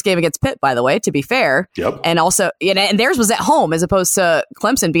had a close game against Pitt, by the way, to be fair. Yep. And also, and theirs was at home as opposed to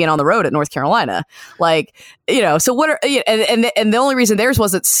Clemson being on the road at North Carolina. Like, so what are, and the only reason theirs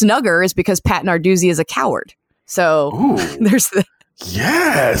wasn't snugger is because Pat Narduzzi is a coward. So there's the.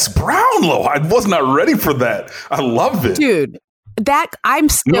 Yes, Brownlow. I was not ready for that. I love it. Dude. That I'm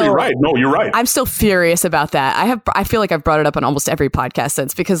still. No, you're right. No, you're right. I'm still furious about that. I feel like I've brought it up on almost every podcast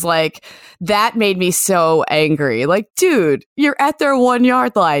since because like that made me so angry. Like, dude, you're at their 1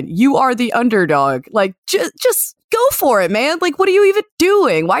 yard line. You are the underdog. Like, just go for it, man. Like, what are you even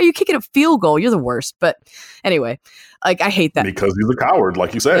doing? Why are you kicking a field goal? You're the worst. But anyway, like I hate that because he's a coward,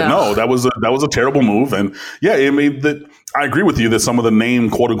 like you said. Yeah. No, that was a terrible move, and yeah, it made that. I agree with you that some of the name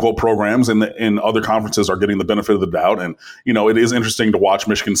quote unquote programs in other conferences are getting the benefit of the doubt. And, it is interesting to watch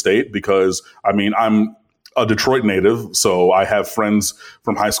Michigan State because, I mean, I'm a Detroit native, so I have friends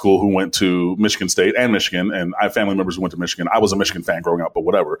from high school who went to Michigan State and Michigan, and I have family members who went to Michigan. I was a Michigan fan growing up, but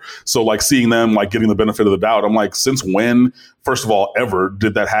whatever. So like seeing them like getting the benefit of the doubt, I'm like, since when, first of all, ever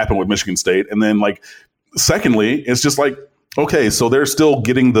did that happen with Michigan State? And then like, secondly, it's just like, okay, so they're still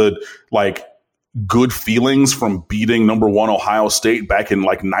getting the like good feelings from beating number 1 Ohio State back in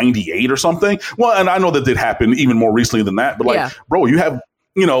like 98 or something. Well, and I know that did happen even more recently than that, but like, bro, you have,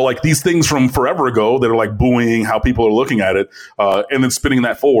 like these things from forever ago that are like buoying how people are looking at it. And then spinning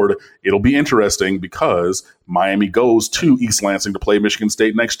that forward, it'll be interesting because Miami goes to East Lansing to play Michigan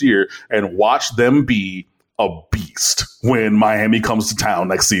State next year and watch them be a beast when Miami comes to town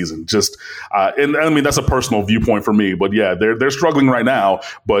next season. Just, and I mean, that's a personal viewpoint for me, but yeah, they're struggling right now,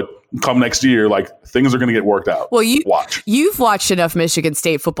 but come next year, like things are going to get worked out. Well, you've watched enough Michigan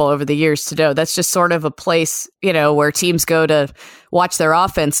State football over the years to know that's just sort of a place, where teams go to watch their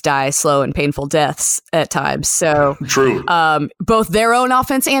offense die slow and painful deaths at times. So true. Both their own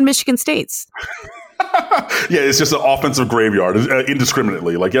offense and Michigan State's. Yeah, it's just an offensive graveyard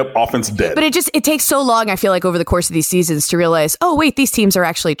indiscriminately. Like, yep, offense dead. But it takes so long, I feel like, over the course of these seasons to realize, oh, wait, these teams are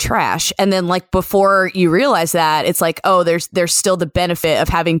actually trash. And then like before you realize that, it's like, oh, there's still the benefit of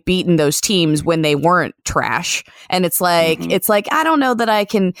having beaten those teams when they weren't trash. And it's like, I don't know that I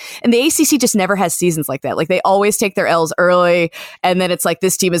can. And the ACC just never has seasons like that. Like they always take their L's early. And then it's like,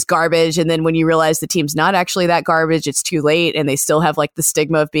 this team is garbage. And then when you realize the team's not actually that garbage, it's too late. And they still have like the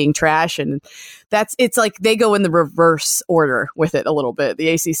stigma of being trash. And it's like they go in the reverse order with it a little bit. The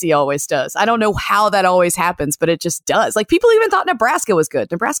ACC always does. I don't know how that always happens, but it just does. Like people even thought Nebraska was good.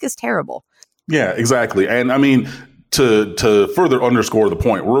 Nebraska's terrible. Yeah, exactly. And I mean, to further underscore the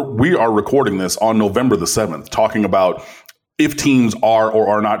point, we are recording this on November the 7th, talking about if teams are or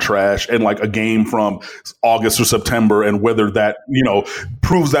are not trash, and like a game from August or September, and whether that,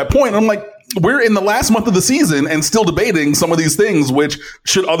 proves that point. I'm like, we're in the last month of the season and still debating some of these things, which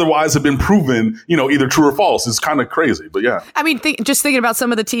should otherwise have been proven, either true or false. It's kind of crazy, but yeah. I mean, just thinking about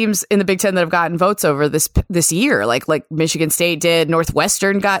some of the teams in the Big Ten that have gotten votes over this year, like Michigan State did.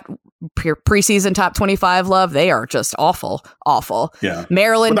 Northwestern got preseason top 25 love. They are just awful. Yeah.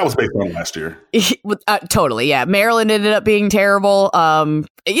 Maryland. But that was based on last year. Totally. Yeah. Maryland ended up being terrible.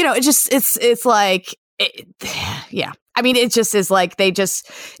 It's like, yeah. I mean, it just is like it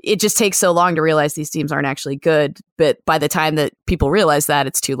just takes so long to realize these teams aren't actually good. But by the time that people realize that,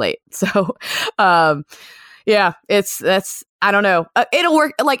 it's too late. So, yeah, I don't know. It'll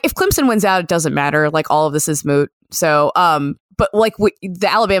work. Like if Clemson wins out, it doesn't matter. Like all of this is moot. So, but like the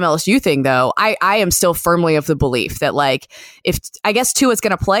Alabama LSU thing, though, I am still firmly of the belief that like if I guess Tua's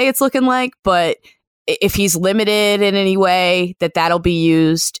going to play, it's looking like, but if he's limited in any way, that'll be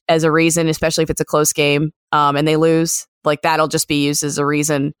used as a reason, especially if it's a close game and they lose. Like that'll just be used as a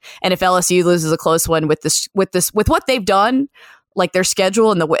reason. And if LSU loses a close one with what they've done, like their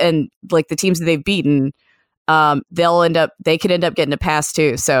schedule and like the teams that they've beaten, they could end up getting a pass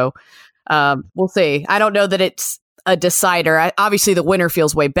too. So we'll see. I don't know that it's a decider. Obviously, the winner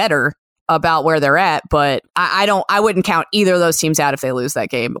feels way better about where they're at, but I wouldn't count either of those teams out if they lose that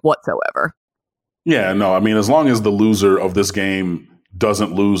game whatsoever. Yeah, no, I mean, as long as the loser of this game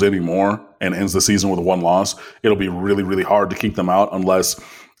doesn't lose anymore and ends the season with one loss, it'll be really, really hard to keep them out unless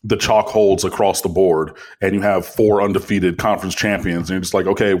the chalk holds across the board and you have 4 undefeated conference champions. And you're just like,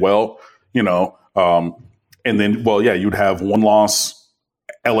 okay, well, and then, well, yeah, you'd have one loss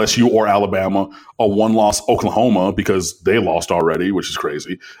LSU or Alabama, a one-loss Oklahoma because they lost already, which is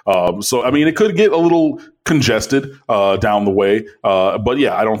crazy. So, I mean, it could get a little congested down the way. But,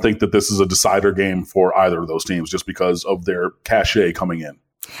 yeah, I don't think that this is a decider game for either of those teams just because of their cachet coming in.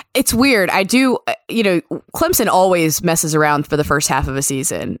 It's weird. I do, Clemson always messes around for the first half of a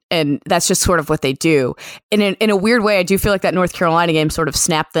season, and that's just sort of what they do. And in a weird way, I do feel like that North Carolina game sort of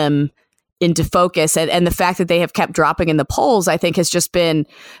snapped them into focus, and the fact that they have kept dropping in the polls, I think has just been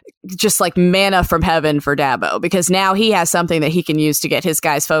just like manna from heaven for Dabo, because now he has something that he can use to get his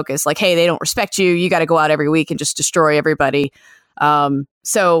guys focused. Like, hey, they don't respect you. You got to go out every week and just destroy everybody.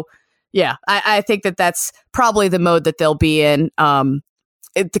 So yeah, I think that's probably the mode that they'll be in.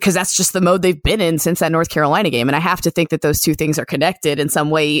 Because that's just the mode they've been in since that North Carolina game. And I have to think that those two things are connected in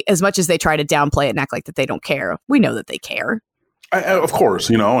some way, as much as they try to downplay it and act like that they don't care. We know that they care. Of course,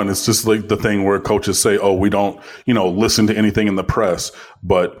 and it's just like the thing where coaches say, oh, we don't, listen to anything in the press.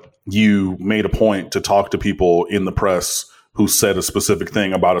 But you made a point to talk to people in the press who said a specific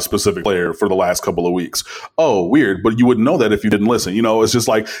thing about a specific player for the last couple of weeks. Oh, weird. But you wouldn't know that if you didn't listen. It's just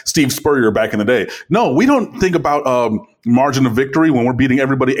like Steve Spurrier back in the day. No, we don't think about margin of victory when we're beating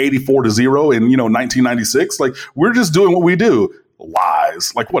everybody 84-0 in, 1996. Like, we're just doing what we do.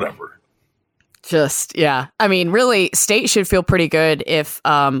 Lies. Like, whatever. Just, yeah. I mean, really, State should feel pretty good if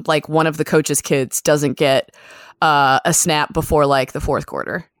like one of the coach's kids doesn't get a snap before like the fourth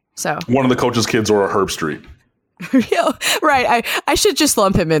quarter. So one of the coach's kids or a Herb Street. Yeah, right. I should just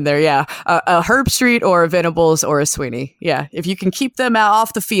lump him in there. Yeah. A Herb Street or a Venables or a Sweeney. Yeah. If you can keep them out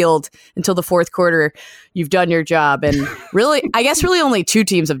off the field until the fourth quarter, you've done your job. And really, I guess really only 2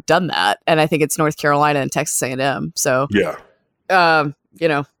 teams have done that. And I think it's North Carolina and Texas A&M. So, yeah.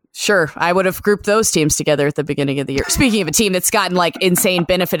 Sure, I would have grouped those teams together at the beginning of the year. Speaking of a team that's gotten like insane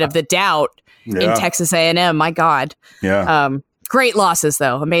benefit of the doubt in Texas A&M, my God. Yeah. Great losses,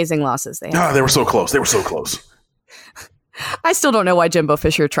 though. Amazing losses. They were so close. I still don't know why Jimbo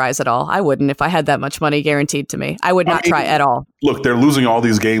Fisher tries at all. I wouldn't if I had that much money guaranteed to me. I would not try at all. Look, they're losing all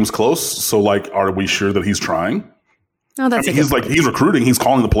these games close. So, like, are we sure that he's trying? Oh, that's he's recruiting, he's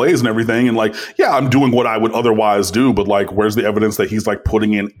calling the plays and everything. And like, yeah, I'm doing what I would otherwise do. But like, where's the evidence that he's like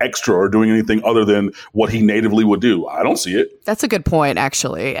putting in extra or doing anything other than what he natively would do? I don't see it. That's a good point,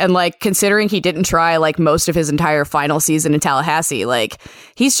 actually. And like, considering he didn't try like most of his entire final season in Tallahassee, like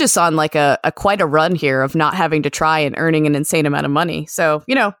he's just on like a quite a run here of not having to try and earning an insane amount of money. So,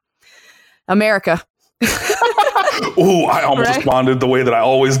 America. Ooh, I almost responded the way that I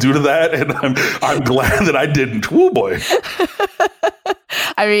always do to that, and I'm glad that I didn't. Ooh, boy.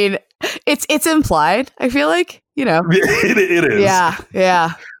 I mean, it's implied. I feel like it is.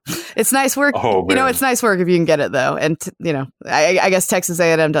 Yeah. It's nice work. Oh, man. It's nice work if you can get it though, and I guess Texas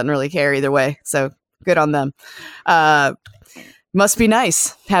A&M doesn't really care either way. So good on them. Must be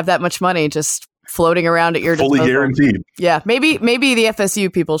nice to have that much money just floating around at your fully disposal. guaranteed. Yeah, maybe the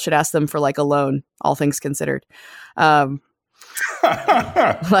FSU people should ask them for like a loan, all things considered. Like,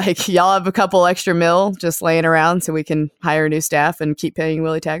 y'all have a couple extra mil just laying around so we can hire new staff and keep paying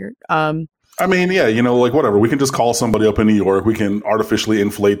Willie Taggart. I mean, yeah, like whatever. We can just call somebody up in New York. We can artificially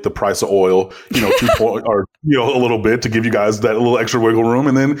inflate the price of oil, or a little bit to give you guys that little extra wiggle room,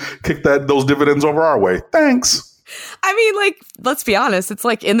 and then kick those dividends over our way. Thanks. I mean, like, let's be honest. It's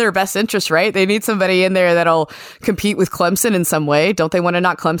like in their best interest, right? They need somebody in there that'll compete with Clemson in some way. Don't they want to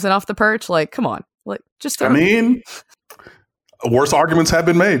knock Clemson off the perch? Like, come on. Like, just I mean, worse arguments have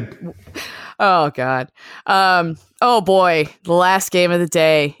been made. Oh, God. Oh, boy. The last game of the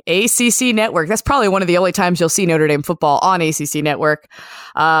day. ACC Network. That's probably one of the only times you'll see Notre Dame football on ACC Network.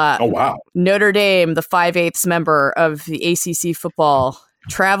 Oh, wow. Notre Dame, the 5/8 member of the ACC football,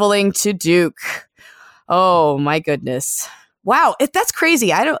 traveling to Duke. Oh, my goodness. Wow. That's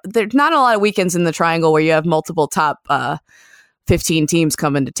crazy. There's not a lot of weekends in the Triangle where you have multiple top 15 teams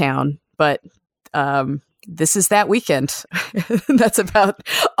come into town. But this is that weekend. That's about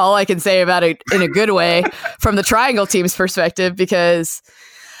all I can say about it in a good way from the Triangle team's perspective, because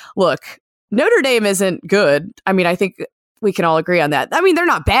look, Notre Dame isn't good. I mean, I think we can all agree on that. I mean, they're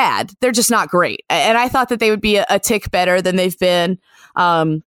not bad. They're just not great. And I thought that they would be a tick better than they've been.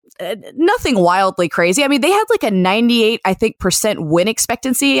 Nothing wildly crazy. I mean, they had like a 98% win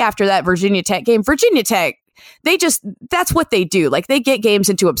expectancy after that Virginia Tech game. Virginia Tech, that's what they do. Like, they get games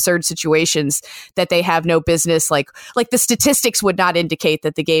into absurd situations that they have no business. Like the statistics would not indicate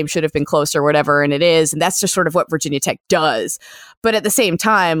that the game should have been close or whatever, and it is. And that's just sort of what Virginia Tech does. But at the same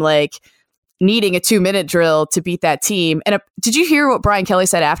time, like, needing a 2-minute drill to beat that team. And did you hear what Brian Kelly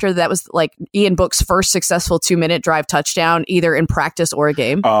said after? That was like Ian Book's first successful 2-minute drive touchdown, either in practice or a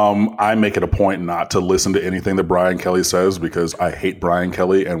game. I make it a point not to listen to anything that Brian Kelly says, because I hate Brian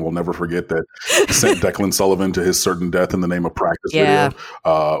Kelly and will never forget that he sent Declan Sullivan to his certain death in the name of practice video,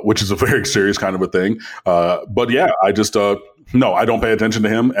 which is a very serious kind of a thing. But yeah, I just, no, I don't pay attention to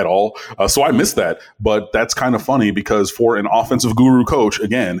him at all. So I missed that. But that's kind of funny, because for an offensive guru coach,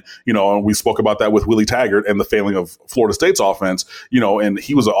 again, we spoke about that with Willie Taggart and the failing of Florida State's offense, and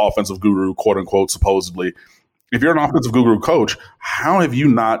he was an offensive guru, quote unquote, supposedly. If you're an offensive guru coach, how have you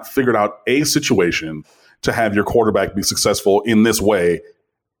not figured out a situation to have your quarterback be successful in this way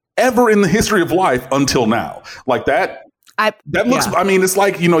ever in the history of life until now? Like that. That looks, I mean, it's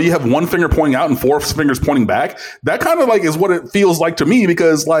like, you have one finger pointing out and 4 fingers pointing back. That kind of like is what it feels like to me,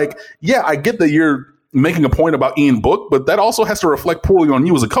 because like, yeah, I get that you're making a point about Ian Book, but that also has to reflect poorly on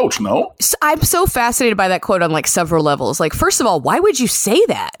you as a coach, no? I'm so fascinated by that quote on like several levels. Like, first of all, why would you say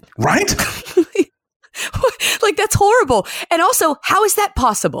that? Right? Like, that's horrible. And also, how is that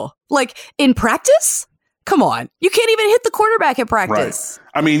possible? Like, in practice? Come on. You can't even hit the quarterback in practice. Right.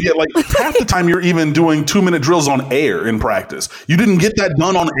 I mean, yeah, like half the time you're even doing 2-minute drills on air in practice. You didn't get that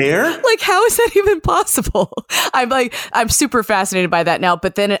done on air? Like, how is that even possible? I'm super fascinated by that now.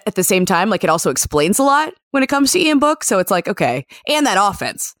 But then at the same time, like, it also explains a lot when it comes to Ian Book. So it's like, okay. And that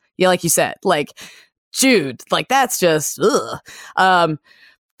offense. Yeah, like you said, like, Jude, like, that's just, ugh.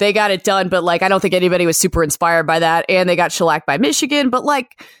 They got it done, but like, I don't think anybody was super inspired by that. And they got shellacked by Michigan. But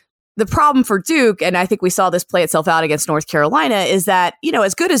like, the problem for Duke, and I think we saw this play itself out against North Carolina, is that,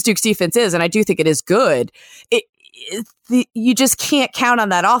 as good as Duke's defense is, and I do think it is good, you just can't count on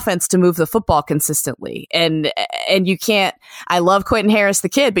that offense to move the football consistently. And you can't, I love Quentin Harris, the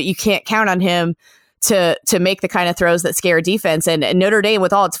kid, but you can't count on him to make the kind of throws that scare defense. And Notre Dame,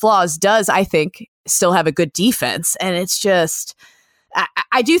 with all its flaws, does, I think, still have a good defense. And it's just,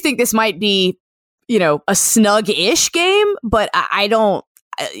 I do think this might be, a snug-ish game, but I don't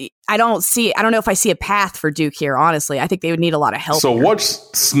know if I see a path for Duke here, honestly. I think they would need a lot of help. So here.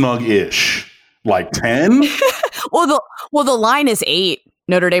 What's snug-ish? Like 10? Well, the line is 8.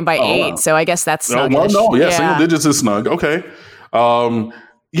 Notre Dame by 8. Wow. So I guess that's snug-ish. Single digits is snug. Okay.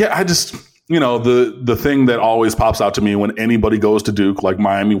 I just, the thing that always pops out to me when anybody goes to Duke, like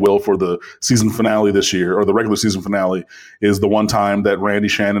Miami will for the season finale this year, or the regular season finale, is the one time that Randy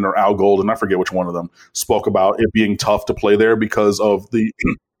Shannon or Al Golden, I forget which one of them, spoke about it being tough to play there because of the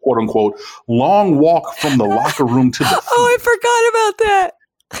quote unquote long walk from the locker room to the field. Oh, I forgot about that.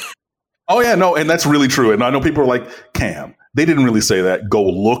 Oh yeah, no, and that's really true. And I know people are like, Cam, they didn't really say that. Go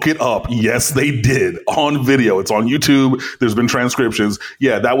look it up. Yes, they did, on video. It's on YouTube. There's been transcriptions.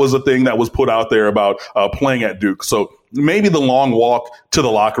 Yeah, that was a thing that was put out there about playing at Duke. So maybe the long walk to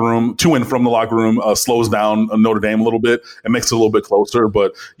the locker room, to and from the locker room, slows down Notre Dame a little bit and makes it a little bit closer.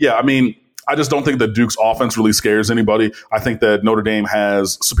 But yeah, I mean, I just don't think that Duke's offense really scares anybody. I think that Notre Dame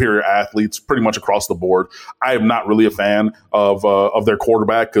has superior athletes pretty much across the board. I am not really a fan of their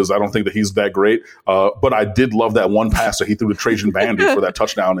quarterback because I don't think that he's that great. But I did love that one pass that he threw to Trajan Bandy for that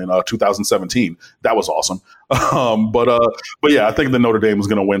touchdown in 2017. That was awesome. But yeah, I think that Notre Dame is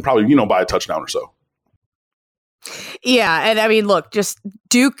going to win probably, by a touchdown or so. Yeah, and I mean, look, just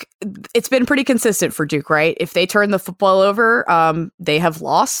Duke, it's been pretty consistent for Duke, right? If they turn the football over, they have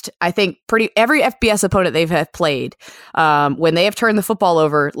lost. I think every FBS opponent they've played, when they have turned the football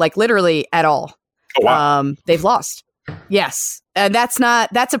over, like literally at all, they've lost. Yes, and that's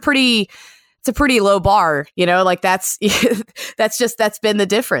a pretty low bar, like that's been the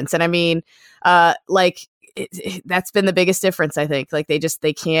difference. And I mean, that's been the biggest difference, I think. Like they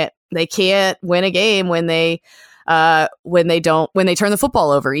can't win a game when they turn the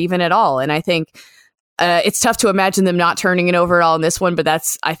football over, even at all. And I think it's tough to imagine them not turning it over at all in this one, but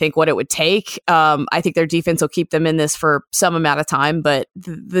that's, I think, what it would take. I think their defense will keep them in this for some amount of time, but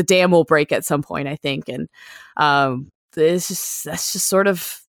the dam will break at some point, I think. And that's just sort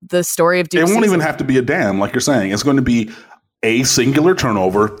of the story of Duke. It won't even have to be a dam, like you're saying. It's going to be a singular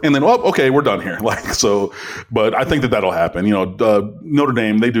turnover, and then, okay, we're done here. But I think that'll happen. Notre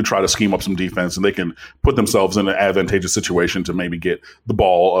Dame, they do try to scheme up some defense, and they can put themselves in an advantageous situation to maybe get the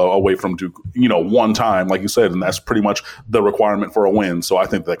ball away from Duke, one time, like you said, and that's pretty much the requirement for a win. So I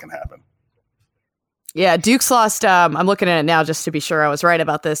think that can happen. Yeah, Duke's lost. I'm looking at it now just to be sure I was right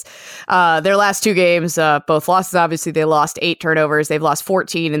about this. Their last two games, both losses. Obviously, they lost 8 turnovers. They've lost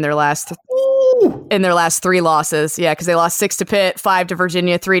 14 in their last 3 losses. Yeah, because they lost 6 to Pitt, 5 to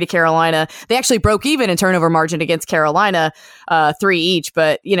Virginia, 3 to Carolina. They actually broke even in turnover margin against Carolina, 3 each.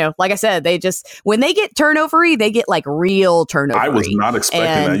 But like I said, when they get turnovery, they get like real turnover. I was not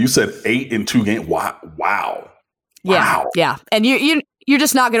expecting that. You said 8 in 2 games. Wow. Yeah. And you're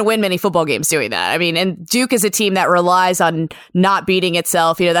just not going to win many football games doing that. I mean, and Duke is a team that relies on not beating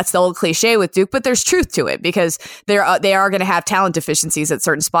itself. That's the old cliche with Duke, but there's truth to it because they are going to have talent deficiencies at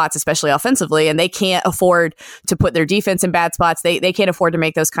certain spots, especially offensively, and they can't afford to put their defense in bad spots. They can't afford to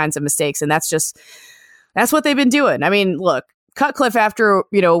make those kinds of mistakes, and that's what they've been doing. I mean, look, Cutcliffe, after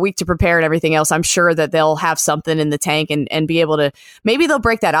a week to prepare and everything else, I'm sure that they'll have something in the tank and be able to, maybe they'll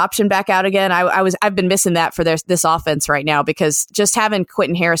break that option back out again. I've been missing that for this offense right now, because just having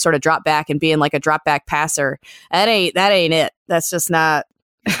Quentin Harris sort of drop back and being like a drop back passer, that ain't it. That's just not.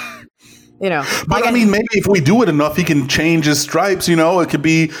 But I mean, maybe if we do it enough, he can change his stripes. It could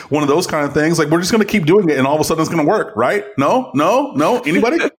be one of those kind of things. Like, we're just going to keep doing it, and all of a sudden it's going to work, right? No.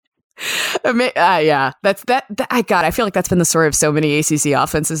 Anybody? Yeah, that's that. I feel like that's been the story of so many ACC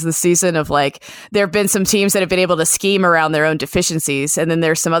offenses this season. Of like, there have been some teams that have been able to scheme around their own deficiencies, and then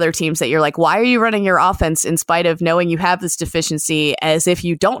there's some other teams that you're like, why are you running your offense in spite of knowing you have this deficiency, as if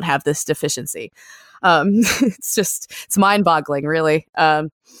you don't have this deficiency? It's mind-boggling, really.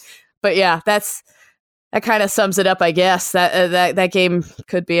 But yeah, that kind of sums it up, I guess. That game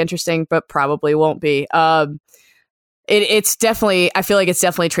could be interesting, but probably won't be. It's definitely, I feel like it's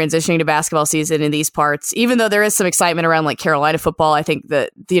definitely transitioning to basketball season in these parts, even though there is some excitement around like Carolina football. I think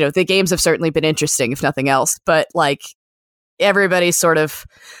that, the games have certainly been interesting, if nothing else, but like everybody's sort of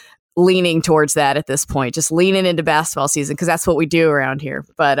leaning towards that at this point, just leaning into basketball season, because that's what we do around here.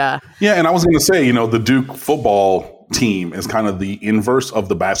 But yeah, and I was going to say, the Duke football team is kind of the inverse of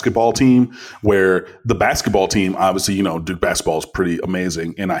the basketball team, where the basketball team, obviously, Duke basketball is pretty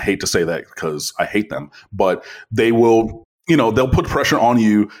amazing. And I hate to say that because I hate them, but they will, they'll put pressure on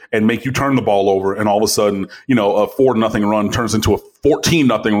you and make you turn the ball over. And all of a sudden, a 4-0 run turns into a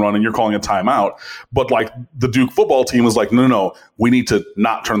 14-0 run and you're calling a timeout. But like the Duke football team is like, no, we need to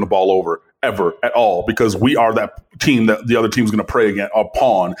not turn the ball over ever at all, because we are that team that the other team's going to prey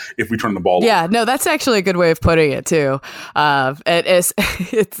upon if we turn the ball over. Yeah, no, that's actually a good way of putting it too. They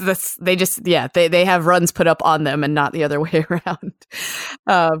have runs put up on them and not the other way around.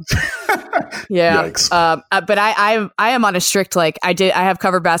 Yeah. But I am on a strict, like I have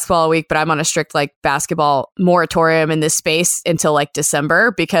covered basketball a week, but I'm on a strict like basketball moratorium in this space until like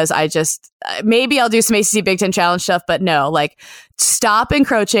December, because I just, maybe I'll do some ACC Big Ten Challenge stuff, but no, like stop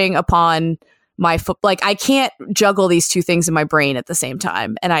encroaching upon my foot. Like I can't juggle these two things in my brain at the same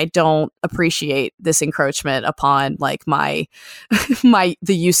time. And I don't appreciate this encroachment upon like the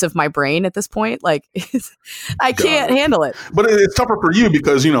use of my brain at this point. Like I can't handle it. But it's tougher for you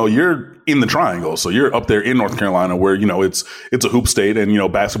because, you're in the triangle. So you're up there in North Carolina where, it's a hoop state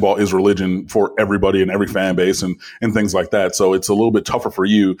and, basketball is religion for everybody and every fan base and things like that. So it's a little bit tougher for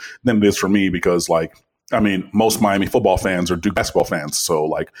you than it is for me because like, I mean, most Miami football fans are Duke basketball fans, so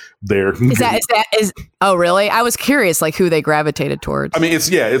like they're oh really? I was curious, like who they gravitated towards. I mean, it's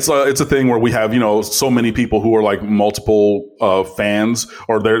a thing where we have so many people who are like multiple fans,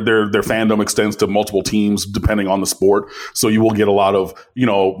 or their fandom extends to multiple teams depending on the sport. So you will get a lot of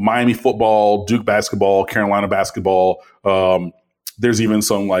Miami football, Duke basketball, Carolina basketball. There's even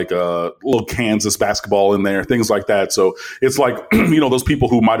some like little Kansas basketball in there, things like that. So it's like, those people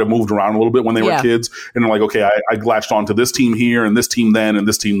who might have moved around a little bit when they were kids and they're like, okay, I latched on to this team here and this team then and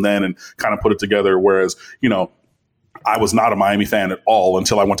this team then and kind of put it together. Whereas, I was not a Miami fan at all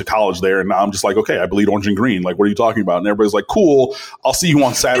until I went to college there. And now I'm just like, okay, I bleed orange and green. Like, what are you talking about? And everybody's like, cool, I'll see you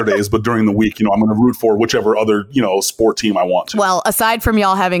on Saturdays. But during the week, I'm going to root for whichever other, sport team I want to. Well, aside from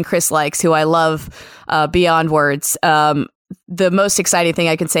y'all having Chris Likes, who I love beyond words, the most exciting thing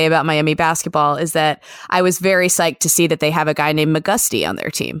I can say about Miami basketball is that I was very psyched to see that they have a guy named McGusty on their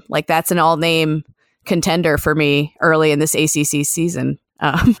team. Like, that's an all-name contender for me early in this ACC season.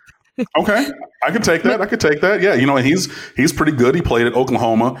 Okay, I could take that. Yeah, and he's pretty good. He played at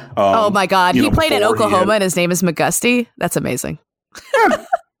Oklahoma. Oh my God, he played at Oklahoma, and his name is McGusty. That's amazing.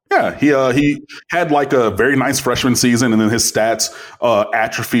 Yeah, he had like a very nice freshman season, and then his stats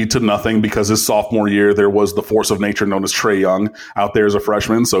atrophied to nothing because his sophomore year there was the force of nature known as Trae Young out there as a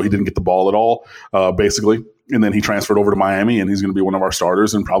freshman, so he didn't get the ball at all, basically. And then he transferred over to Miami, and he's going to be one of our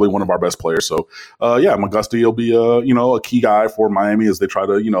starters and probably one of our best players. So, McGusty will be a key guy for Miami as they try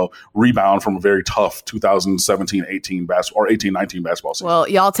to rebound from a very tough 2017-18 or 18-19 basketball season. Well,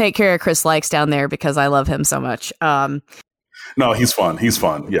 y'all take care of Chris Likes down there because I love him so much. No, he's fun.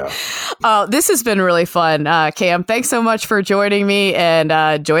 Yeah. This has been really fun. Cam, thanks so much for joining me, and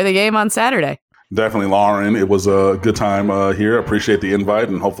enjoy the game on Saturday. Definitely, Lauren. It was a good time here. Appreciate the invite,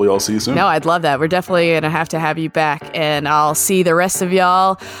 and hopefully I'll see you soon. No, I'd love that. We're definitely going to have you back, and I'll see the rest of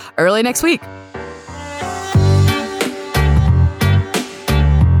y'all early next week.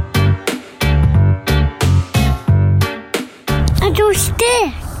 I don't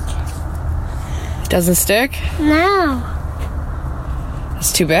stick. Doesn't stick? No.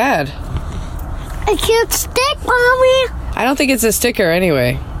 That's too bad. I can't stick, Mommy. I don't think it's a sticker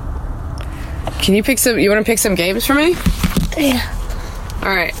anyway. Can you you want to pick some games for me? Yeah.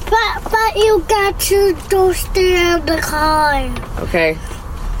 All right. But you got to don't stay in the car. Okay.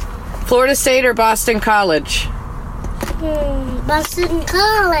 Florida State or Boston College? Boston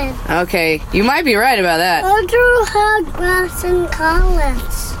College. Okay. You might be right about that. I do have Boston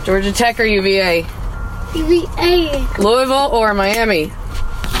College. Georgia Tech or UVA? UVA. Louisville or Miami?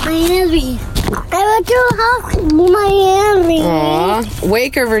 Miami. I do have Miami. Aww.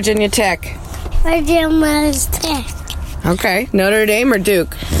 Wake or Virginia Tech? Virginia Tech. Okay. Notre Dame or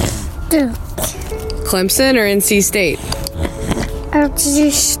Duke? Duke. Clemson or NC State?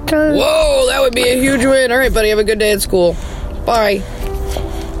 NC State. Whoa, that would be a huge win. All right, buddy, have a good day at school. Bye.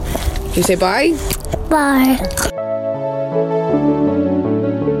 Did you say bye? Bye.